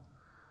don't.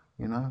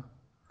 You know,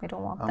 we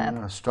don't want I'm that.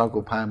 going to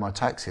struggle paying my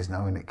taxes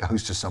knowing it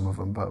goes to some of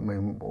them. But I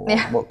mean,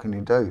 what can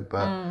you do?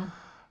 But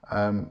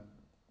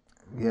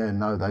yeah,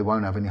 no, they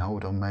won't have any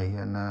hold on me,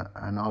 and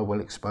I will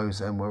expose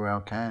them where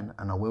I can,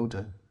 and I will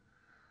do.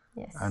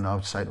 Yes. And I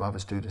would say to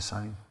others, do the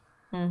same.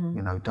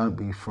 You know, don't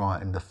be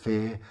frightened. The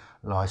fear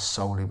lies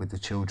solely with the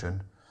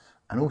children.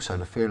 And also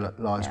the fear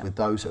lies with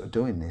those that are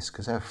doing this,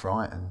 because they're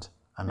frightened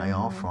and they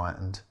are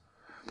frightened.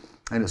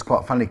 And it's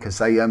quite funny because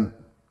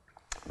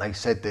they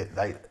said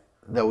that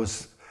there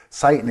was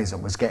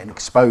Satanism was getting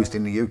exposed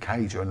in the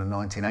UK during the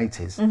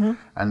 1980s,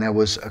 and there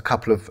was a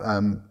couple of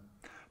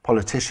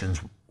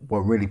politicians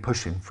were really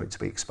pushing for it to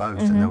be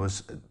exposed, and there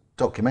was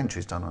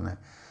documentaries done on it.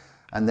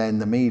 And then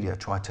the media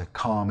tried to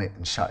calm it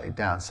and shut it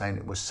down, saying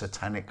it was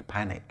satanic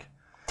panic.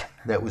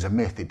 That it was a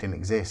myth, it didn't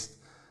exist.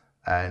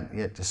 And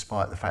yet,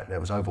 despite the fact there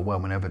was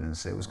overwhelming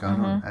evidence that it was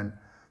going on.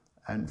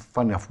 And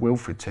funny enough,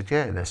 Wilfred said,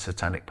 yeah, there's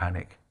satanic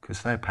panic,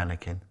 because they're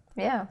panicking.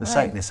 Yeah, the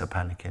Satanists are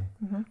panicking,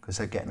 because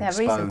they're getting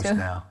exposed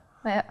now.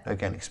 Yeah. They're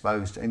getting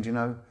exposed. And you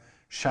know,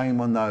 shame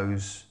on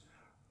those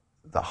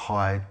that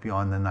hide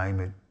behind the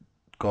name of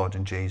God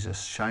and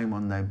Jesus. Shame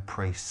on them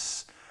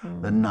priests,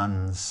 the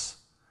nuns,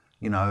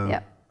 you know,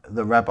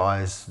 the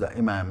rabbis, the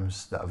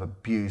imams that have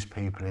abused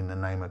people in the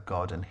name of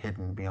God and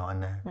hidden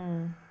behind there.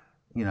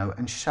 You know,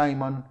 and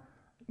shame on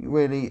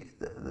really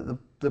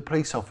the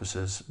police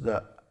officers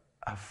that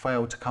have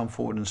failed to come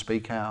forward and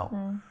speak out.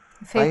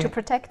 Failed to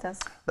protect us.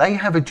 They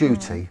have a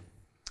duty.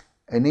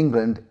 In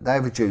England, they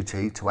have a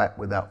duty to act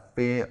without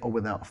fear or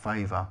without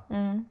favour.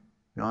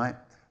 Right?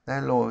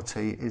 Their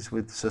loyalty is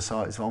with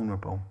society's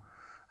vulnerable.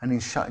 And in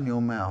shutting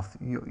your mouth,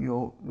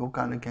 you're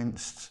going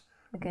against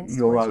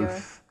your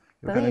oath.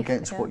 You're going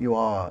against what you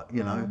are,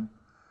 you know.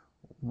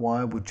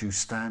 Why would you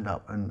stand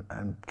up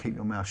and keep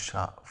your mouth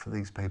shut for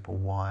these people?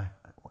 Why?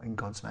 In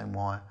God's name,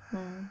 why?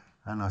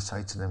 And I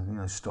say to them, you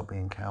know, stop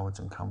being cowards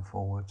and come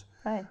forward.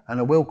 Right. And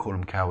I will call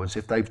them cowards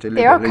if they've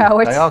deliberately...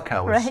 They are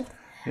cowards. Right.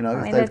 You know,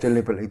 if they've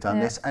deliberately done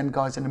this. And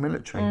guys in the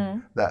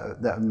military that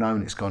have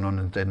known it's gone on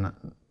and did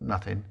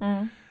nothing.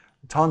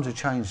 Times have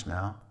changed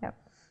now.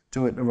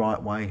 Do it the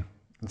right way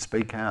and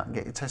speak out and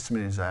get your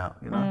testimonies out,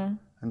 you know,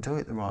 and do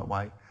it the right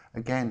way.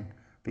 Again,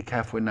 be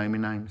careful with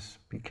naming names.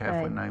 Be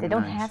careful with naming names. They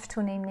don't have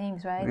to name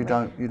names, right? You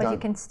don't. But you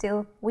can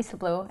still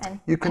whistleblow and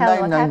you can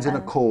tell name names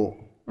happened. in a court.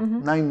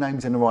 Name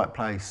names in the right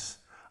place.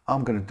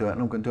 I'm going to do it,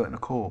 and I'm going to do it in a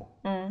court.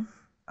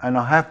 And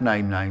I have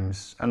named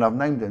names, and I've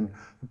named them.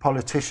 The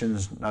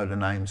politicians know the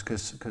names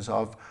because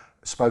I've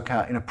spoke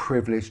out in a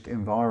privileged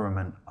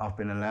environment. I've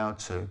been allowed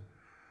to,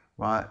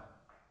 right?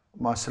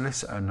 My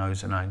solicitor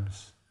knows the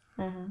names.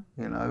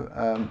 You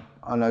know,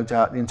 I no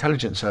doubt the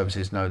intelligence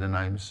services know the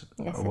names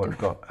of what we've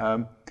got.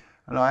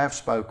 And I have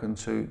spoken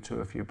to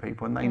a few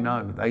people, and they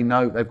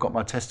know they've got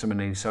my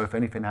testimony. So if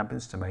anything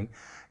happens to me,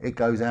 it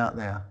goes out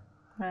there.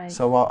 Right.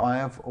 So I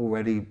have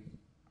already,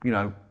 you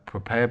know,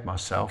 prepared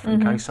myself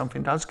in case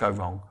something does go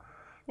wrong.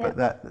 But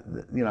that,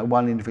 you know,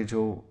 one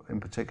individual in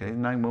particular,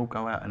 his name will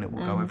go out and it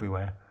will go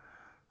everywhere.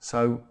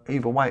 So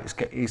either way,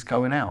 it's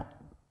going out.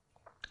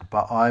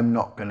 But I'm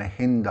not going to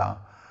hinder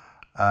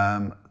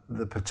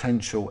the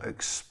potential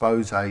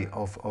expose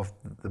of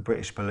the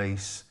British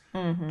police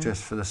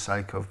just for the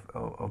sake of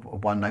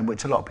one name,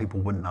 which a lot of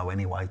people wouldn't know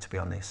anyway, to be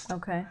honest.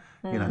 Okay.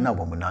 You know, no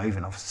one would know.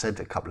 Even I've said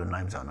a couple of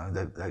names I know.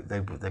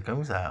 They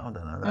goes out. I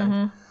don't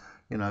know.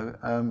 You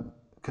know,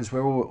 because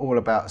we're all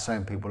about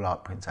saying people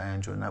like Prince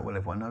Andrew and that. Well,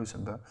 everyone knows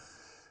them, but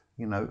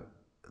you know,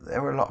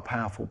 there are a lot of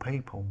powerful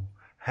people,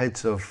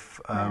 heads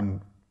of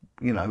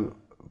you know,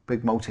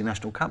 big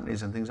multinational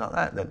companies and things like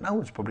that no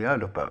one's probably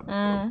heard of, but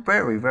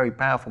very, very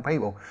powerful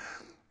people.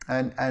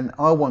 And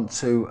I want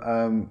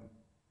to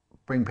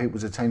bring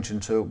people's attention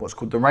to what's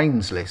called the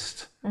RAINS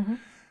list.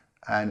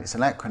 And it's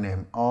an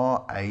acronym,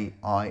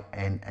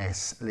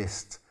 RAINS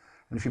list.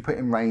 And if you put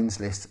in RAINS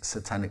list,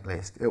 satanic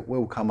list, it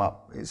will come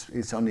up.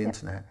 It's on the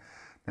internet.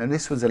 Now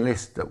this was a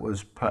list that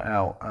was put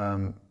out,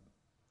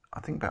 I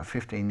think about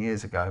 15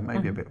 years ago,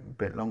 maybe a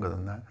bit longer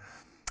than that.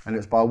 And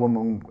it's by a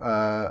woman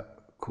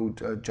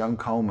called Joan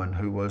Coleman,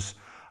 who was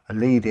a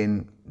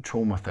leading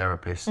trauma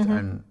therapist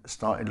and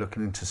started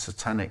looking into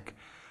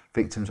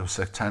victims of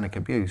satanic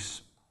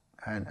abuse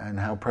and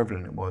how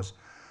prevalent it was.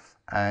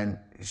 And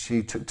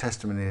she took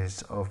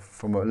testimonies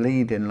from a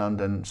leading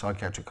London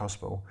psychiatric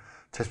hospital,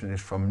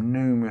 testimonies from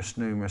numerous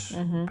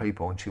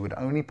people, and she would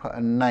only put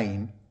a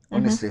name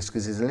on this list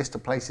because there's a list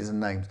of places and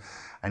names,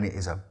 and it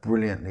is a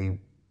brilliantly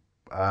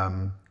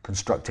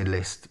constructed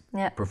list,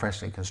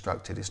 professionally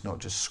constructed. It's not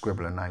just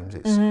scribbler names.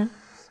 It's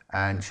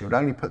and she would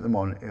only put them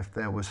on if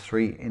there was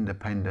 3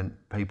 independent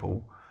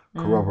people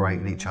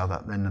corroborated each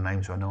other. Then the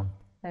names went on.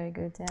 Very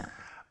good, yeah.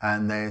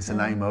 And there's the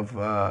name of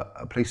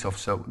a police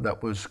officer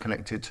that was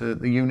connected to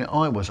the unit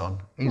I was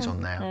on. He's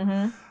on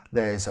there.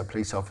 There's a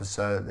police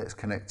officer that's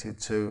connected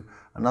to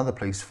another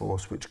police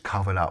force which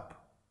covered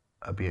up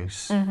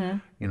abuse,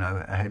 you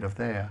know, ahead of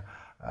there.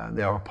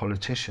 There are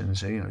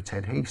politicians, you know,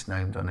 Ted Heath's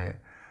named on it.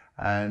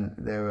 And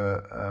there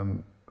are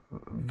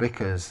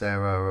vicars,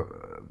 there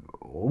are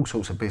all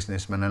sorts of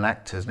businessmen and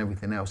actors and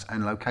everything else,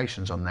 and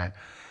locations on there.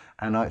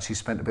 And I actually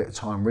spent a bit of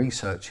time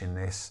researching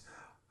this,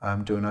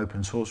 doing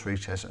open source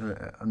research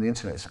on the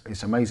internet.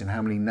 It's amazing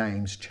how many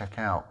names check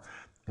out.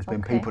 There's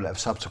been people that have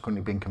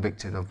subsequently been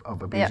convicted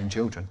of abusing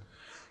children,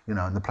 you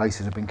know, and the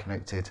places have been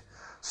connected.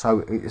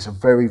 So it's a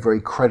very, very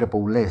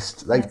credible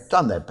list. They've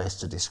done their best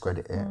to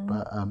discredit it,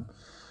 but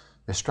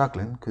they're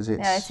struggling because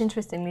it's... Yeah, it's an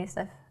interesting list.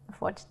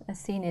 I've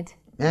seen it.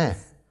 Yeah,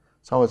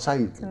 So I would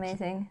say, it's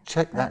amazing.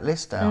 Check that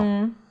list out,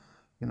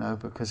 you know,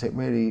 because it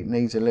really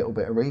needs a little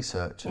bit of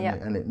research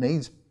and it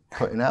needs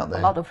putting out there.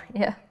 A lot of,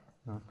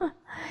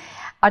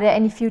 Are there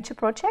any future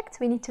projects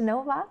we need to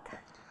know about?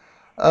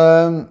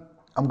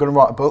 I'm going to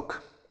write a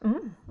book.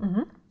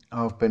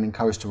 I've been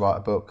encouraged to write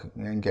a book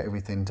and get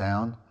everything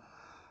down.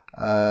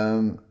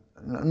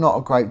 Not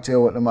a great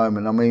deal at the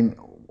moment. I mean,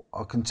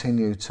 I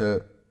continue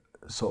to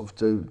sort of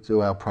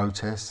do our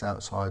protests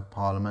outside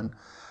Parliament.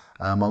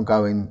 I'm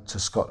going to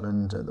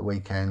Scotland at the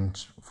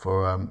weekend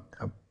for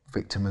a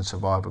victim and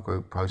survivor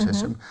group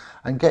protest,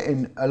 and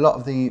getting a lot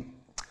of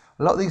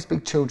these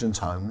big children's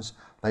homes.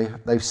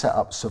 They've set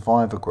up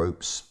survivor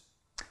groups,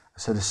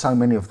 so there's so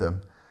many of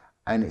them,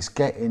 and it's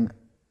getting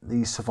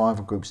these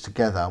survivor groups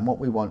together. And what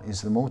we want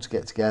is them all to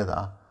get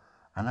together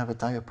and have a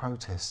day of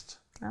protest.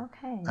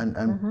 Okay.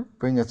 And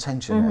bring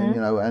attention, you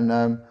know.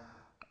 And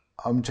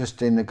I'm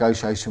just in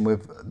negotiation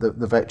with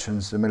the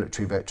veterans, the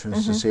military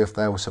veterans, to see if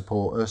they will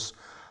support us.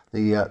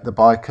 The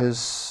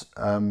bikers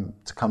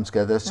to come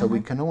together, so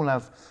we can all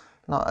have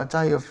like a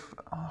day of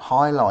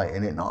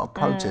highlighting it, not a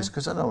protest,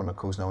 because I don't want to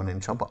cause no one in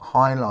trouble, but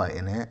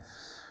highlighting it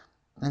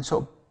and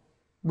sort of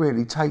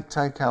really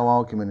take our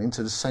argument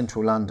into the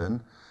central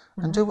London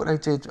and do what they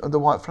did at the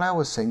White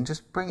Flowers thing,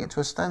 just bring it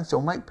to a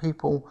standstill, make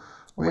people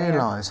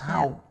realise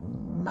how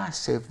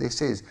massive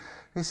this is.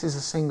 This is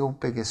the single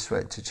biggest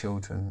threat to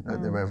children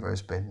that there ever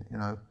has been, you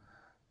know,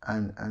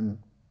 and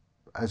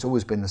has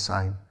always been the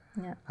same.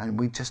 Yeah. And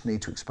we just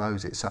need to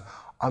expose it. So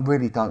I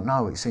really don't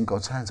know. It's in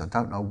God's hands. I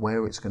don't know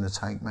where it's going to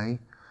take me.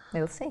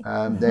 We'll see.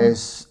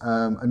 There's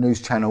a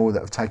news channel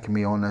that have taken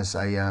me on as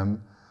a,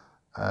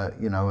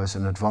 you know, as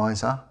an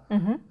advisor.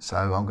 So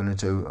I'm going to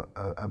do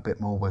a bit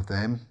more with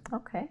them.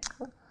 Okay.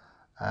 Cool.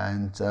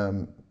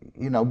 And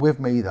you know, with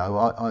me though,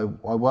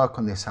 I work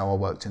on this how I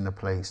worked in the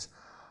police.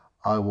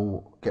 I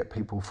will get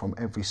people from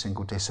every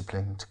single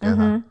discipline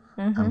together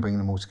and bring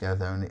them all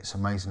together, and it's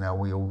amazing how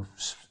we all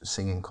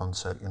sing in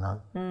concert, you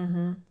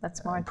know.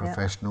 That's smart.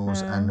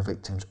 Professionals and the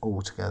victims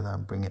all together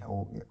and bring it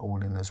all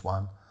in as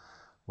one.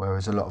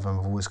 Whereas a lot of them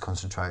have always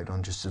concentrated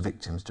on just the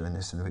victims doing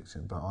this and the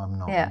victims, but I'm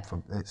not.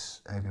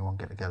 It's everyone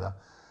get together.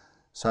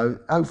 So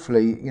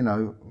hopefully, you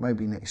know,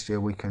 maybe next year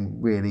we can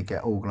really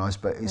get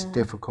organised, but it's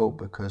difficult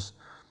because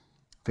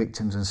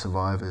victims and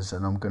survivors,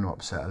 and I'm going to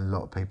upset a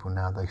lot of people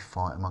now, they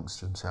fight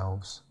amongst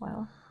themselves.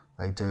 Well,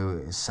 they do.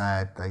 It's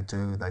sad. They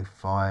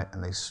fight,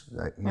 and they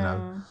you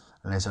know,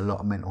 and there's a lot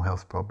of mental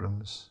health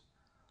problems.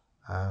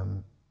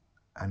 And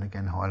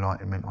again,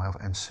 highlighting mental health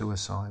and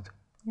suicide.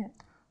 Yeah.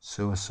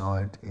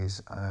 Suicide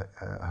is a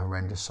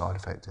horrendous side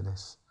effect of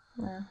this.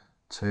 Yeah.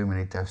 Too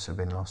many deaths have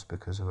been lost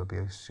because of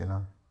abuse, you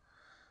know,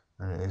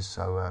 and it is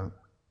so.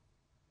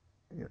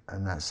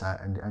 And that's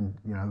that, and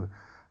you know.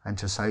 And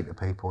to say to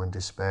people in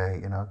despair,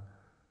 you know,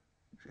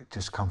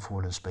 just come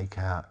forward and speak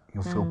out.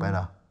 You'll feel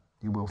better.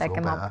 You will feel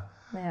better.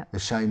 Yeah. The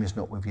shame is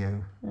not with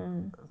you.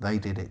 They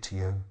did it to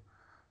you.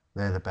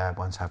 They're the bad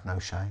ones. Have no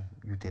shame.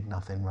 You did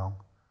nothing wrong.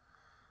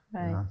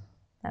 Right. You know?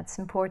 That's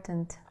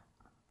important.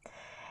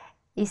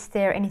 Is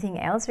there anything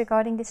else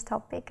regarding this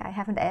topic I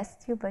haven't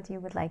asked you, but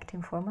you would like to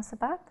inform us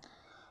about?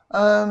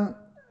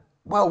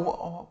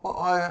 Well, what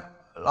I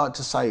like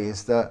to say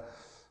is that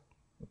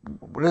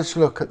let's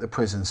look at the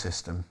prison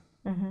system.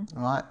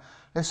 Right?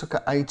 Let's look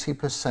at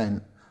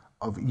 80%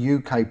 of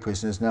UK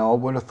prisoners. Now, I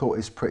would have thought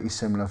it's pretty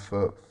similar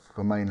for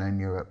mainland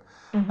Europe.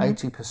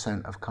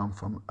 80% have come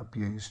from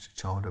abused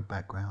childhood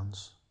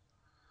backgrounds.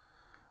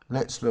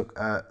 Let's look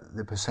at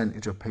the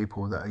percentage of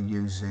people that are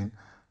using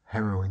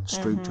heroin,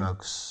 street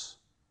drugs,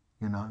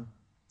 you know.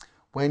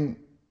 When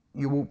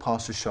you walk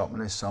past a shop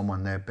and there's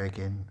someone there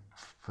begging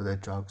for their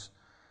drugs,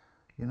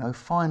 you know,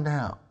 find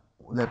out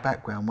their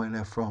background, where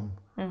they're from.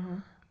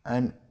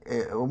 And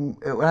it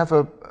will have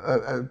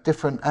a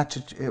different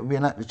attitude. It will be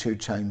an attitude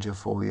changer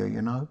for you,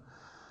 you know.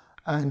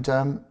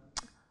 And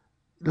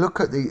look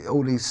at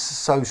all these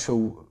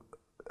social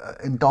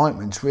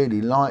indictments,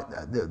 really, like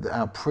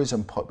our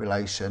prison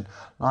population,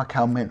 like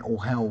our mental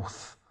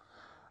health,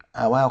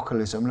 our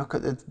alcoholism. Look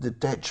at the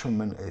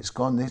detriment it's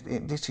gone.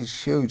 This is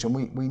huge, and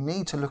we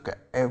need to look at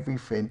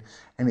everything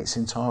in its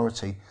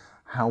entirety,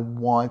 how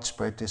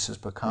widespread this has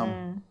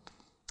become.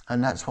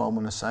 And that's what I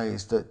want to say,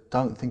 is that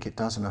don't think it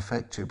doesn't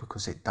affect you,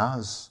 because it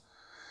does.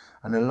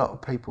 And a lot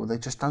of people, they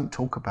just don't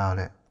talk about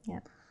it. Yeah.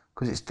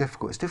 Because it's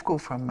difficult. It's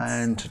difficult for a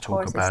man to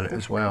talk about it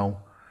as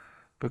well,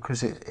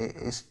 because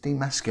it's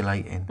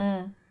demasculating.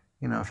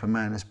 You know, if a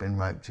man has been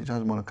raped, he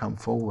doesn't want to come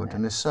forward. Yeah.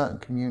 And there's certain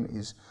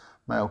communities,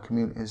 male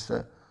communities,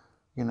 that,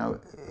 you know,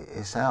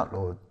 it's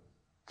outlawed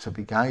to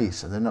be gay,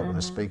 so they're not going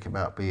to speak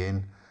about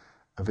being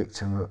a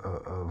victim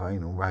of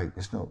anal rape.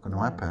 It's not going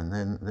to happen.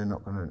 They're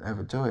not going to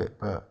ever do it.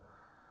 But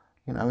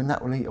you know, and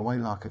that will eat away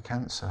like a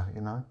cancer,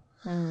 you know.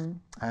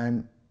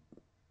 And,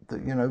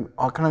 you know,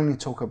 I can only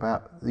talk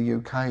about the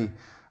UK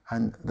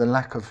and the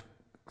lack of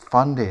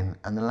funding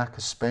and the lack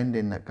of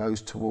spending that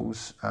goes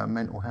towards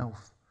mental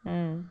health.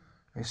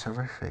 It's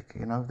horrific,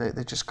 you know.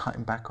 They're just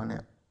cutting back on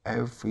it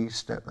every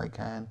step they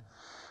can.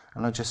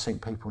 And I just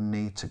think people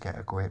need to get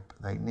a grip.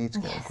 They need to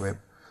get a grip.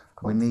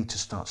 We need to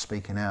start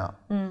speaking out.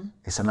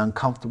 It's an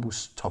uncomfortable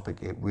topic.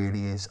 It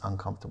really is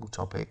uncomfortable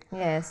topic.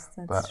 Yes,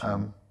 that's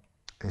true.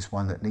 It's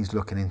one that needs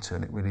looking into,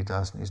 and it really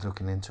does. Needs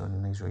looking into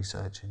and needs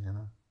researching, you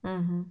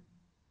know.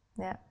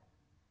 Yeah.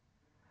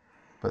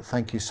 But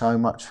thank you so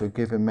much for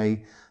giving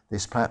me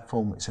this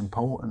platform. It's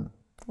important.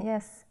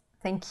 Yes,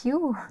 thank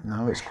you.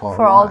 No, it's quite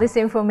for all this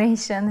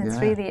information. It's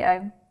really,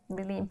 I'm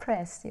really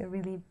impressed. You're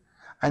really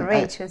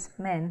courageous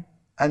man.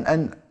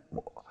 And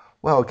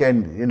well,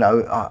 again, you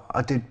know,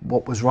 I did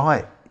what was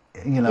right,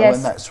 you know,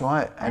 and that's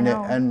right.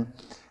 And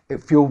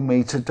it fueled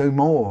me to do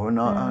more.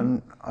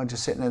 And I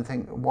just sit there and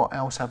think, what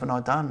else haven't I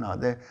done?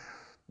 Like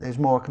there's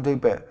more I can do,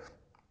 but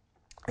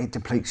it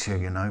depletes you,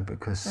 you know,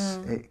 because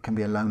it can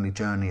be a lonely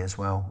journey as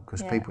well,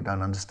 because people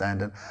don't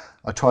understand. And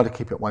I try to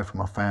keep it away from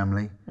my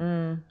family,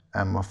 and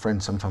my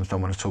friends sometimes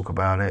don't want to talk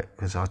about it,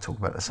 because I talk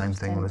about the same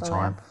thing all the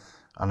time,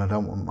 and I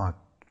don't want my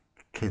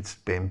kids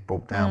being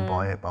brought down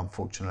by it. But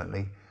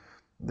unfortunately,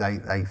 they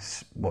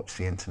watch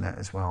the internet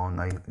as well, and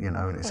they, you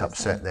know, and it's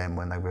upset them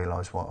when they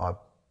realise what I've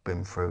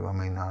been through. I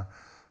mean, I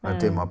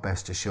did my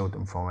best to shield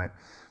them from it,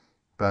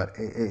 but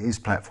it is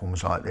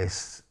platforms like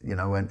this, you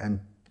know,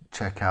 and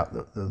check out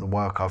the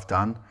work I've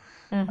done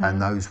and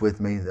those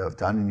with me that I've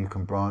done, and you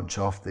can branch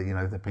off the, you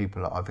know, the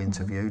people that I've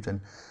interviewed,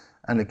 and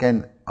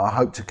again, I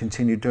hope to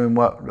continue doing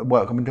work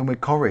I've been doing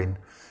with Corinne,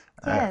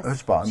 and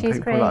people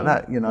great. Like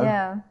that, you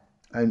know,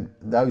 and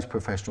those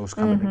professionals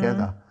coming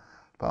together.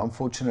 But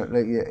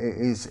unfortunately,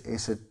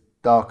 it's a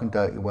dark and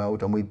dirty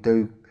world, and we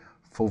do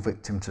fall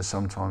victim to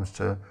sometimes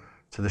to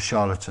the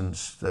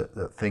charlatans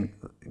that think,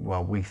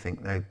 well, we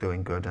think they're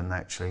doing good and they're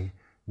actually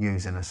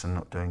using us and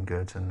not doing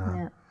good,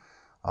 and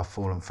I've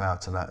fallen foul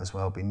to that as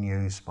well, been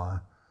used by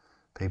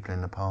people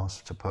in the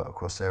past to put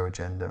across their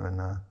agenda,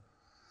 and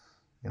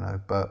you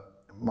know.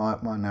 But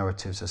my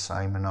narrative's the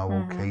same, and I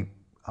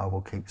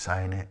will keep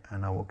saying it,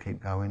 and I will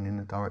keep going in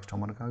the direction I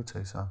want to go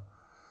to. So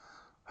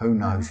who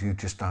knows? You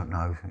just don't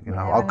know. You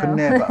know, I could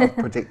never have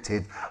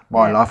predicted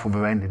my life would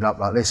have ended up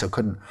like this. I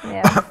couldn't.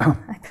 Yeah,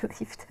 I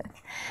believe that.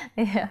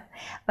 Yeah,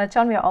 but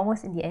Jon, we are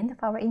almost in the end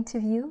of our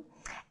interview.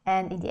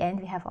 And in the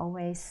end, we have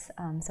always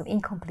some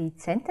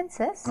incomplete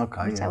sentences,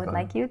 which I would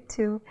like you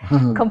to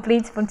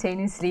complete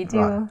spontaneously.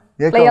 Do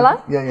you play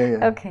along? Yeah.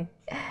 Okay.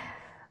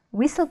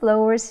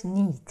 Whistleblowers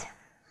need.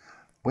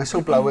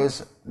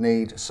 Whistleblowers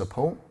need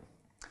support.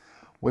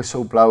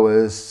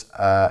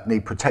 Whistleblowers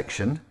need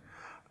protection.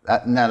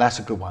 Now that's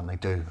a good one. They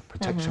do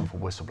protection for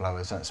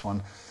whistleblowers. That's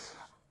one,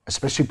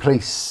 especially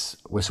police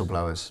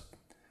whistleblowers.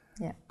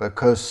 Yeah.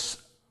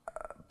 Because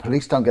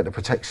police don't get the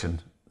protection.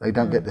 They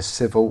don't get the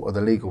civil or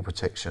the legal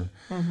protection,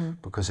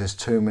 because there's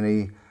too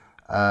many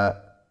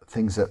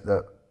things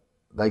that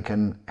they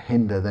can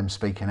hinder them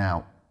speaking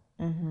out.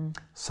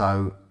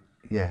 So,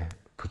 yeah,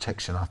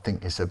 protection, I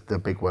think, is the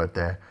big word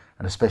there,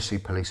 and especially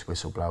police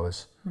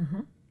whistleblowers.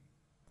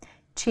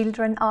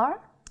 Children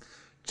are?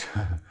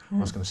 I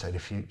was going to say the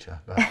future,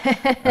 but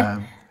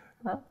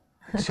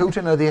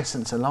children are the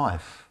essence of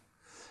life.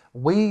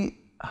 We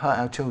hurt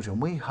our children,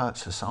 we hurt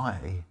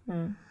society.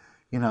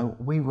 You know,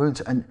 we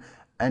wound,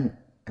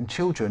 and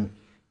children,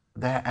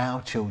 they're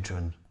our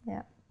children,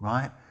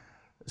 right?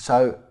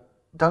 So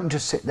don't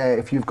just sit there,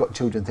 if you've got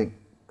children, think,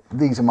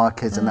 these are my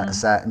kids and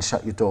that's that, and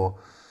shut your door.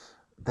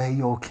 They're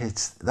your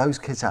kids. Those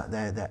kids out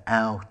there, they're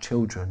our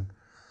children,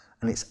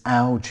 and it's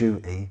our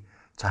duty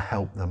to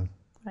help them.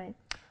 Right.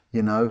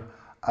 You know,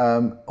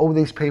 all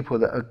these people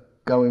that are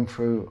going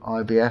through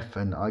IVF,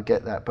 and I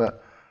get that,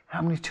 but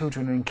how many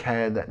children are in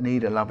care that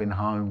need a loving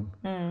home?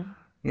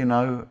 You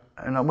know,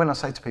 and when I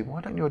say to people,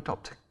 why don't you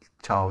adopt a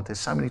child? There's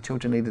so many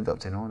children need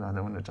adopting. Oh no, I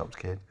don't want to adopt a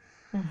kid.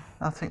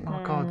 I think,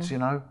 my God, you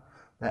know,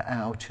 they're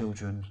our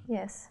children.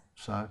 Yes.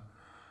 So.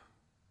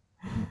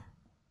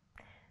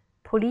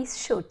 Police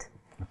should.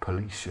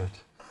 Police should.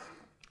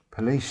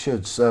 Police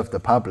should serve the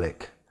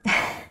public.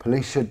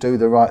 Police should do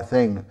the right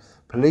thing.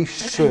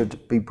 Police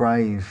should be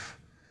brave.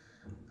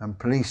 And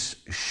police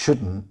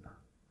shouldn't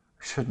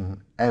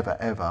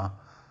ever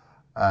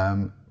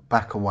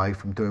back away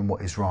from doing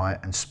what is right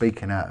and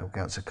speaking out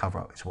against a cover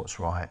up is what's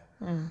right.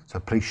 So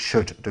police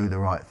should do the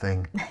right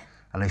thing,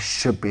 and they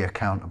should be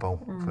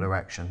accountable for their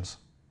actions.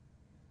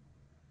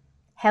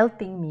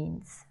 Helping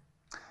means?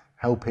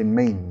 Helping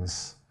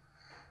means?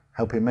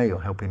 Helping me or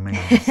helping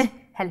means?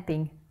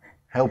 Helping.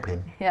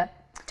 Helping? Yeah,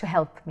 to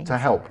help means. To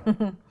help.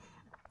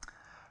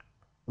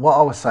 What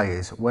I would say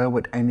is, where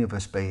would any of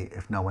us be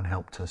if no one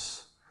helped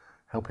us?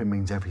 Helping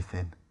means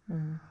everything.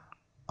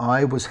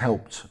 I was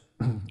helped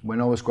when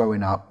I was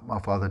growing up. My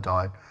father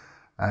died,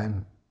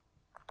 and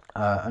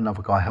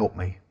another guy helped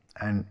me,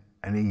 and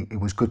he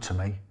was good to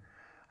me,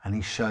 and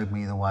he showed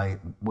me the way.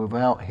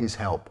 Without his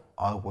help,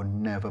 I would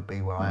never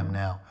be where I am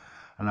now.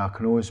 And I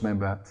can always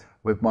remember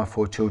with my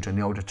 4 children,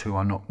 the older 2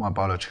 are not my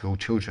biological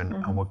children,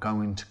 and were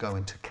going to go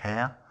into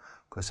care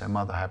because their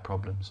mother had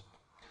problems.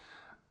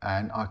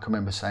 And I can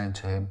remember saying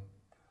to him,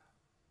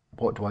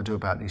 what do I do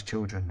about these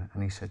children?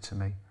 And he said to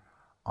me,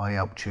 I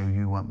helped you,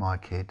 you weren't my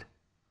kid.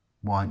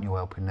 Why aren't you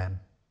helping them?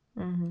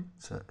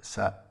 So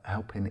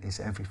helping is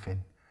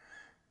everything.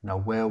 You know,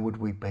 where would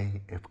we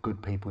be if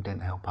good people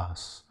didn't help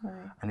us? Right.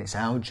 And it's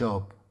our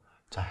job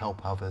to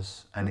help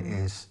others, and it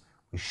is.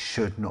 We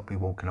should not be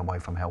walking away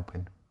from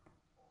helping.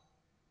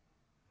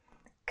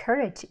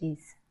 Courage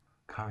is?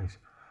 Courage.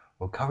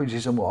 Well, courage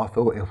isn't what I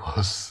thought it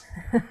was.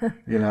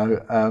 You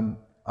know,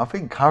 I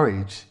think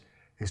courage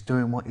is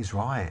doing what is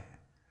right,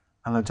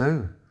 and I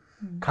do.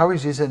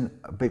 Courage isn't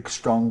a big,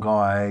 strong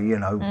guy, you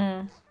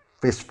know,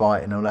 fist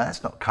fight and all that.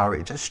 That's not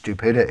courage, that's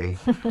stupidity,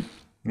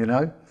 you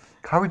know?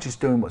 Courage is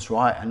doing what's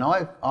right, and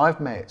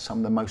I've met some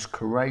of the most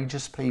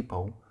courageous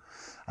people,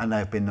 and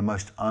they've been the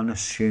most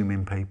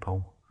unassuming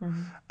people.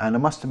 And I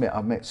must admit,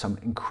 I've met some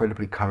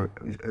incredibly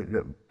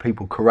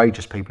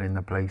courageous people in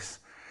the police,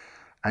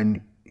 and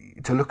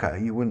to look at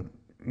it, you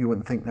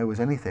wouldn't think there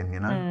was anything, you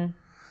know.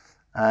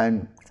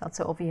 And it's not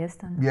so obvious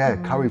then. Yeah,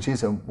 courage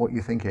isn't what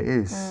you think it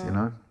is, you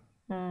know.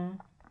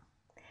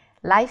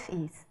 Life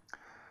is?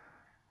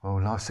 Well,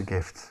 life's a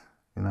gift,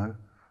 you know,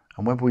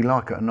 and whether we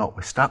like it or not,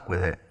 we're stuck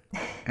with it,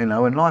 you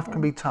know. And life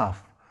can be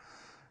tough,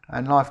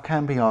 and life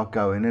can be hard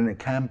going, and it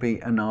can be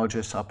an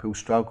arduous uphill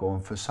struggle,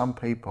 and for some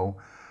people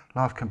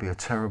life can be a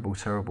terrible,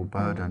 terrible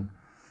burden.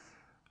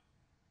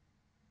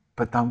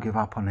 But don't give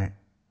up on it.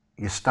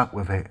 You're stuck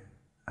with it,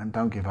 and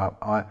don't give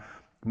up.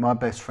 My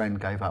best friend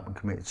gave up and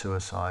committed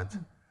suicide,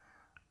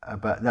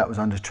 but that was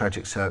under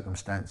tragic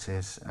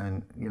circumstances,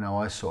 and you know,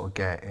 I sort of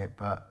get it,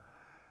 but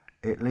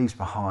it leaves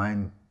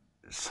behind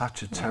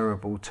such a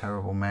terrible,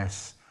 terrible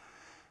mess.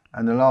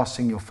 And the last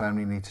thing your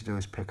family need to do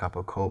is pick up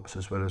a corpse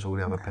as well as all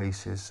the other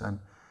pieces. And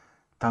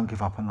don't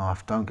give up on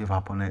life, don't give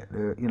up on it,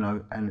 you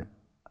know. And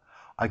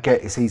I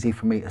get it's easy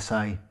for me to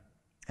say,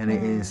 and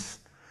it is.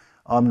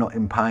 I'm not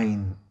in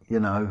pain,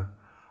 you know.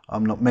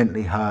 I'm not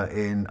mentally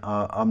hurting,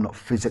 I'm not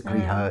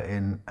physically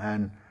hurting,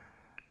 and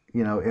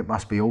you know, it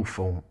must be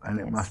awful, and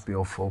it must be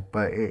awful,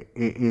 but it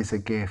is a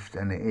gift,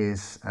 and it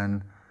is,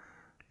 and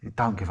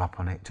don't give up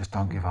on it, just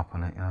don't give up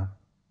on it, you know.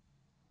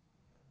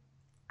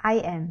 I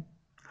am.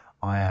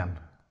 I'm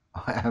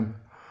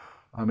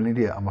an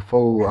idiot, I'm a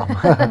fool,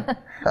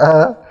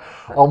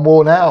 I'm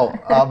worn out,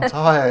 I'm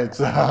tired,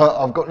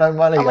 I've got no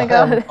money, oh my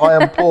God. I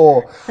am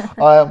poor,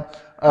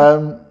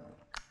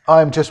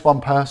 I am just one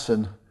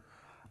person.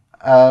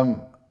 I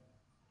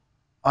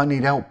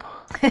need help.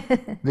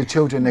 The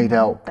children need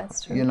help.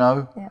 That's true. You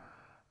know. Yeah.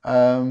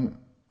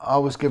 I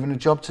was given a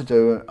job to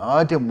do.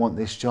 I didn't want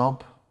this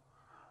job.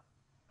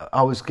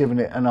 I was given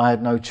it, and I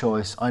had no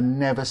choice. I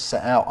never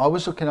set out. I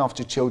was looking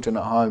after children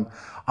at home.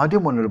 I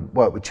didn't want to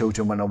work with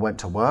children when I went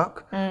to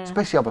work,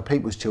 especially other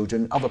people's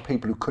children, other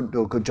people who couldn't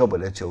do a good job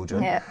with their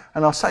children. Yeah.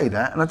 And I say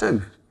that, and I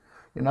do.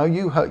 You know,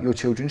 you hurt your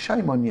children.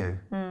 Shame on you.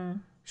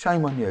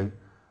 Shame on you.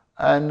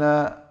 And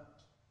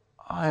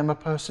I am a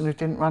person who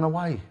didn't run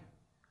away,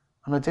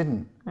 and I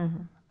didn't.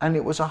 And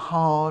it was a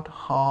hard,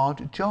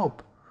 hard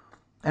job.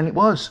 And it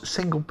was.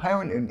 Single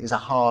parenting is a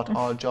hard,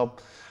 hard job.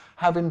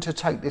 Having to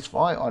take this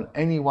fight on,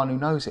 anyone who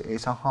knows it,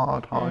 it's a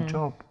hard, hard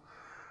job.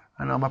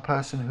 And I'm a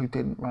person who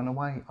didn't run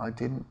away. I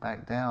didn't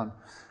back down.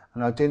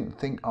 And I didn't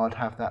think I'd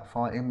have that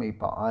fight in me,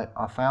 but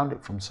I found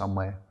it from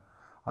somewhere.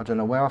 I don't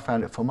know where I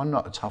found it from. I'm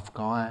not a tough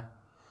guy.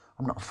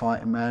 I'm not a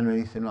fighting man or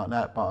anything like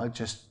that, but I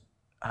just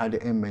had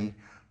it in me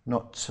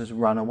not to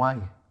run away.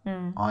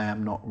 I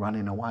am not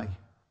running away.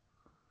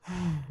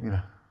 You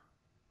know.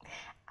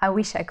 I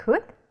wish I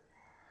could.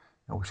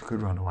 I wish I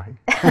could run away.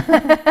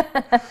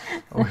 I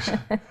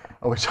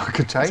wish I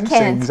could change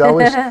things.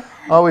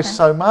 I wish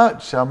so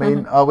much. I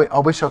mean, I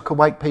wish I could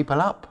wake people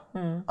up.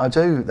 I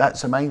do.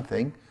 That's the main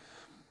thing.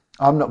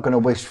 I'm not going to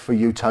wish for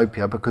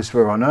utopia because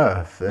we're on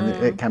Earth, and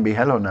it can be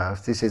hell on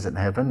Earth. This isn't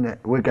heaven.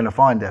 We're going to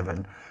find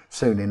heaven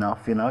soon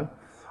enough, you know.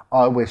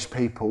 I wish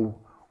people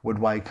would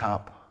wake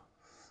up.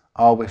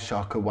 I wish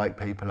I could wake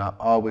people up.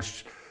 I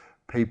wish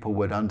people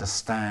would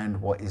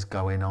understand what is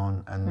going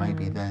on, and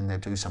maybe then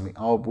they'd do something.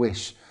 I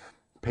wish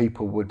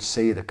people would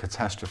see the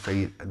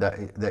catastrophe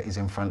that is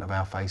in front of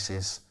our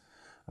faces,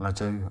 and I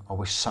do. I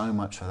wish so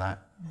much for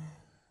that,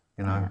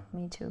 you know. Yeah,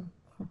 me too.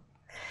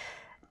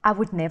 I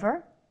would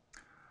never.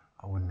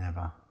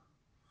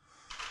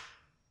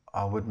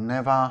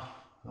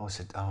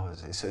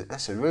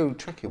 That's a real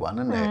tricky one,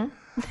 isn't it?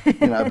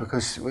 You know,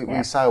 because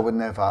we say I would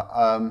never.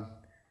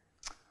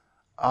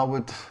 I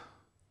would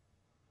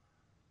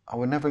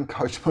never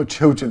encourage my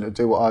children to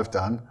do what I've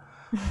done.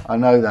 I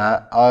know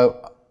that.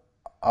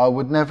 I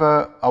would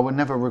never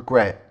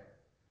regret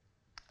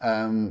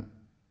the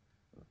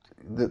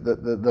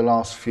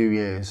last few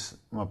years.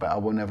 I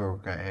will never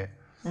regret it.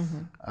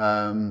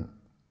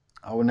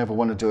 I would never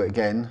want to do it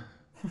again,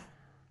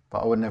 but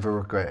I would never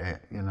regret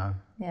it, you know.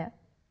 Yeah.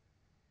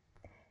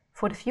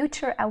 For the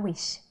future, I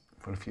wish.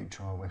 For the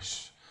future, I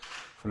wish.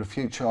 For the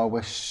future, I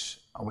wish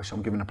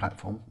I'm given a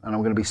platform, and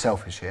I'm going to be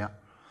selfish here.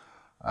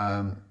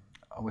 I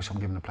wish I'm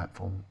given a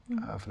platform.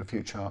 For the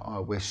future, I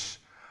wish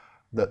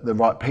that the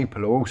right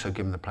people are also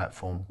given the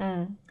platform.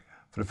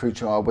 For the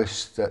future, I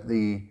wish that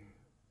the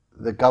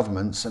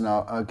governments, and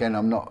again,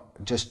 I'm not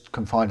just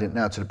confined it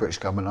now to the British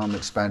government, I'm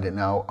expanding it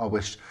now. I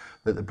wish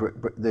that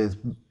the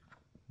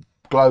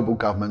global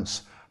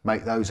governments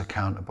make those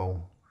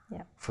accountable.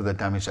 for the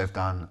damage they've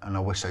done, and I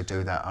wish they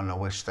do that, and I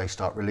wish they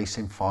start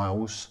releasing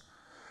files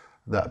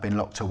that have been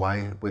locked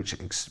away, which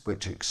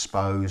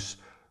expose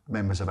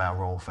members of our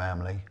royal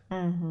family,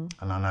 and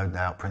I know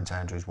now Prince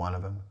Andrew is one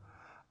of them,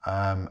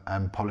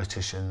 and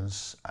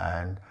politicians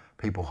and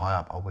people high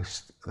up. I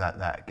wish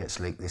that gets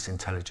leaked. This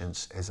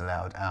intelligence is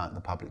allowed out in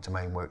the public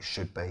domain where it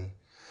should be,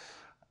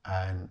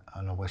 and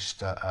I wish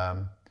that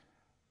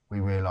we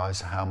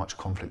realise how much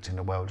conflict in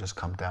the world has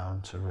come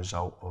down to the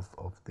result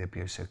of the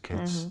abuse of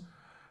kids,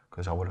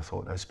 because I would have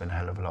thought there's been a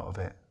hell of a lot of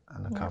it,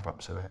 and the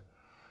cover-ups of it.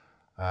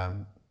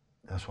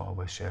 That's what I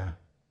wish.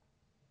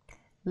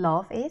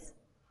 Love is?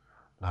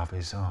 Love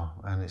is,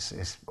 and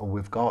it's all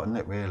we've got, isn't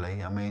it,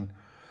 really? I mean,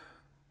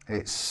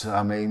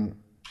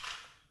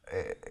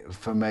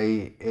 for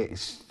me,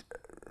 it's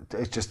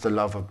just the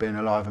love of being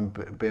alive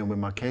and being with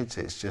my kids.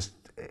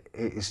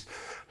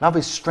 Love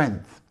is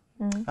strength.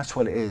 That's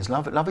what it is.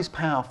 Love is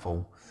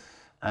powerful,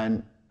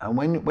 and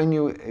when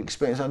you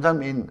experience, I don't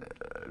mean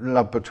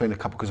love between a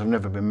couple, because I've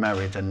never been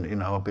married, and you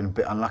know I've been a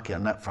bit unlucky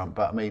on that front.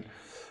 But I mean,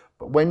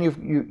 when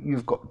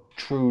you've got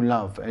true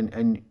love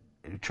and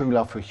true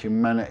love for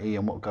humanity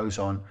and what goes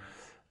on,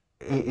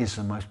 it is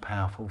the most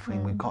powerful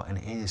thing we've got, and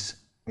it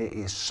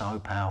is so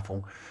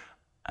powerful.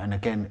 And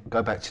again,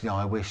 go back to the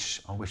I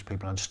wish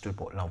people understood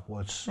what love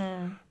was,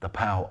 the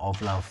power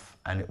of love,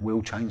 and it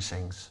will change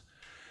things,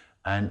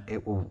 and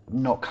it will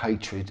knock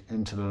hatred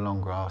into the long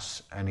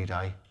grass any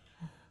day.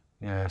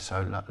 Yeah,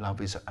 so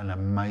love is an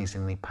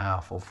amazingly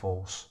powerful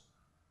force.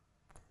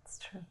 That's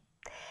true.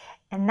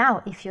 And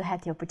now, if you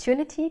had the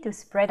opportunity to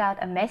spread out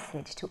a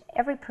message to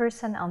every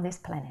person on this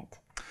planet,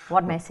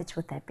 what message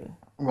would that be?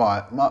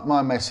 Right,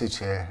 my message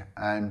here,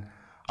 and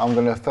I'm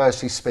going to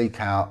firstly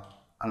speak out,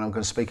 and I'm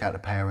going to speak out to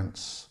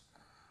parents.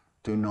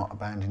 Do not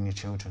abandon your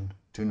children.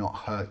 Do not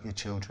hurt your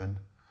children.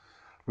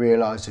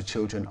 Realise the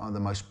children are the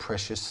most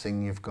precious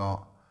thing you've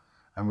got,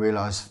 and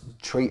realise,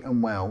 treat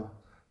them well.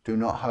 Do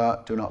not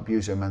hurt, do not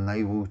abuse them, and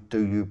they will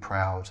do you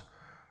proud,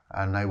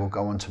 and they will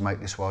go on to make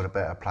this world a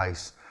better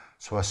place.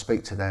 So I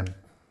speak to them.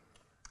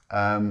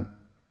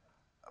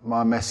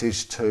 My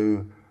message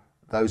to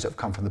those that have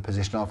come from the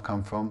position I've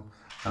come from,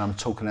 and I'm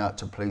talking out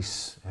to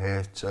police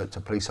here, to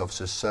police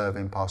officers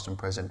serving, past and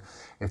present.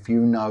 If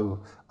you know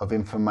of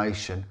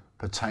information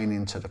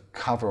pertaining to the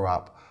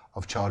cover-up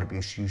of child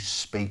abuse, you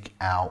speak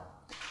out.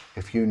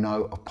 If you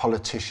know of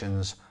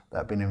politicians that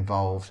have been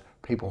involved,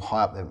 people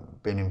high up that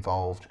have been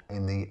involved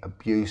in the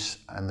abuse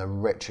and the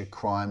wretched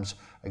crimes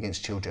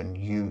against children,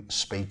 you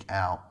speak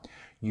out.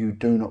 You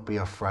do not be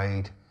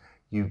afraid.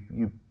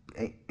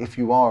 If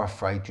you are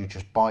afraid, you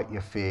just bite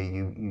your fear,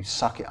 you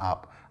suck it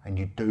up, and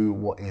you do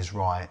what is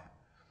right.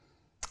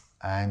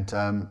 And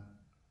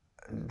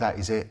that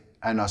is it.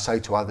 And I say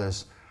to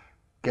others,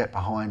 get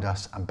behind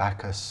us and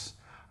back us.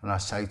 And I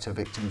say to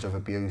victims of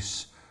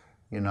abuse,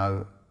 you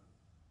know,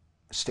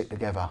 stick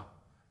together.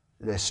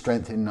 There's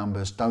strength in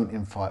numbers. Don't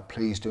infight.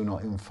 Please do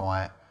not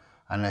infight.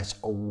 And let's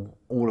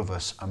all of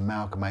us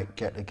amalgamate,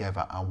 get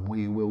together, and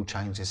we will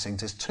change these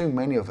things. There's too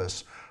many of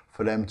us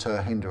for them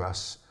to hinder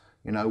us.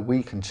 You know,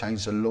 we can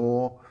change the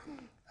law,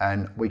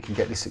 and we can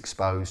get this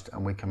exposed,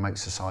 and we can make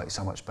society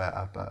so much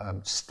better.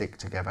 But stick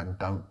together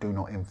and do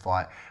not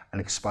infight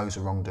and expose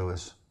the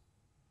wrongdoers.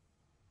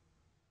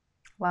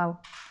 Wow.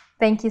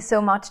 Thank you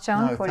so much,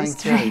 Jon, for these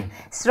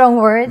strong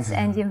words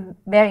and your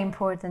very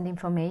important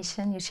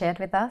information you shared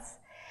with us.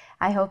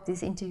 I hope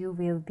this interview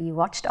will be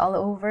watched all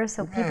over,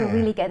 so people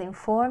really get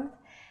informed.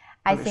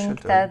 I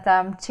think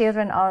that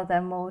children are the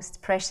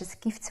most precious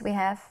gifts we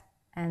have,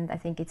 and I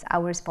think it's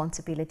our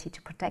responsibility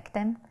to protect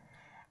them.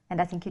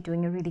 And I think you're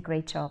doing a really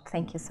great job.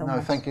 Thank you so much.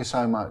 No, thank you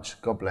so much.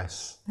 God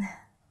bless.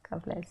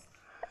 God bless.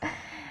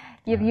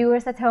 Dear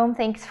viewers at home,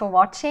 thanks for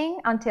watching.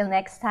 Until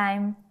next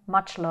time,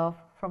 much love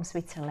from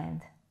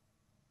Switzerland.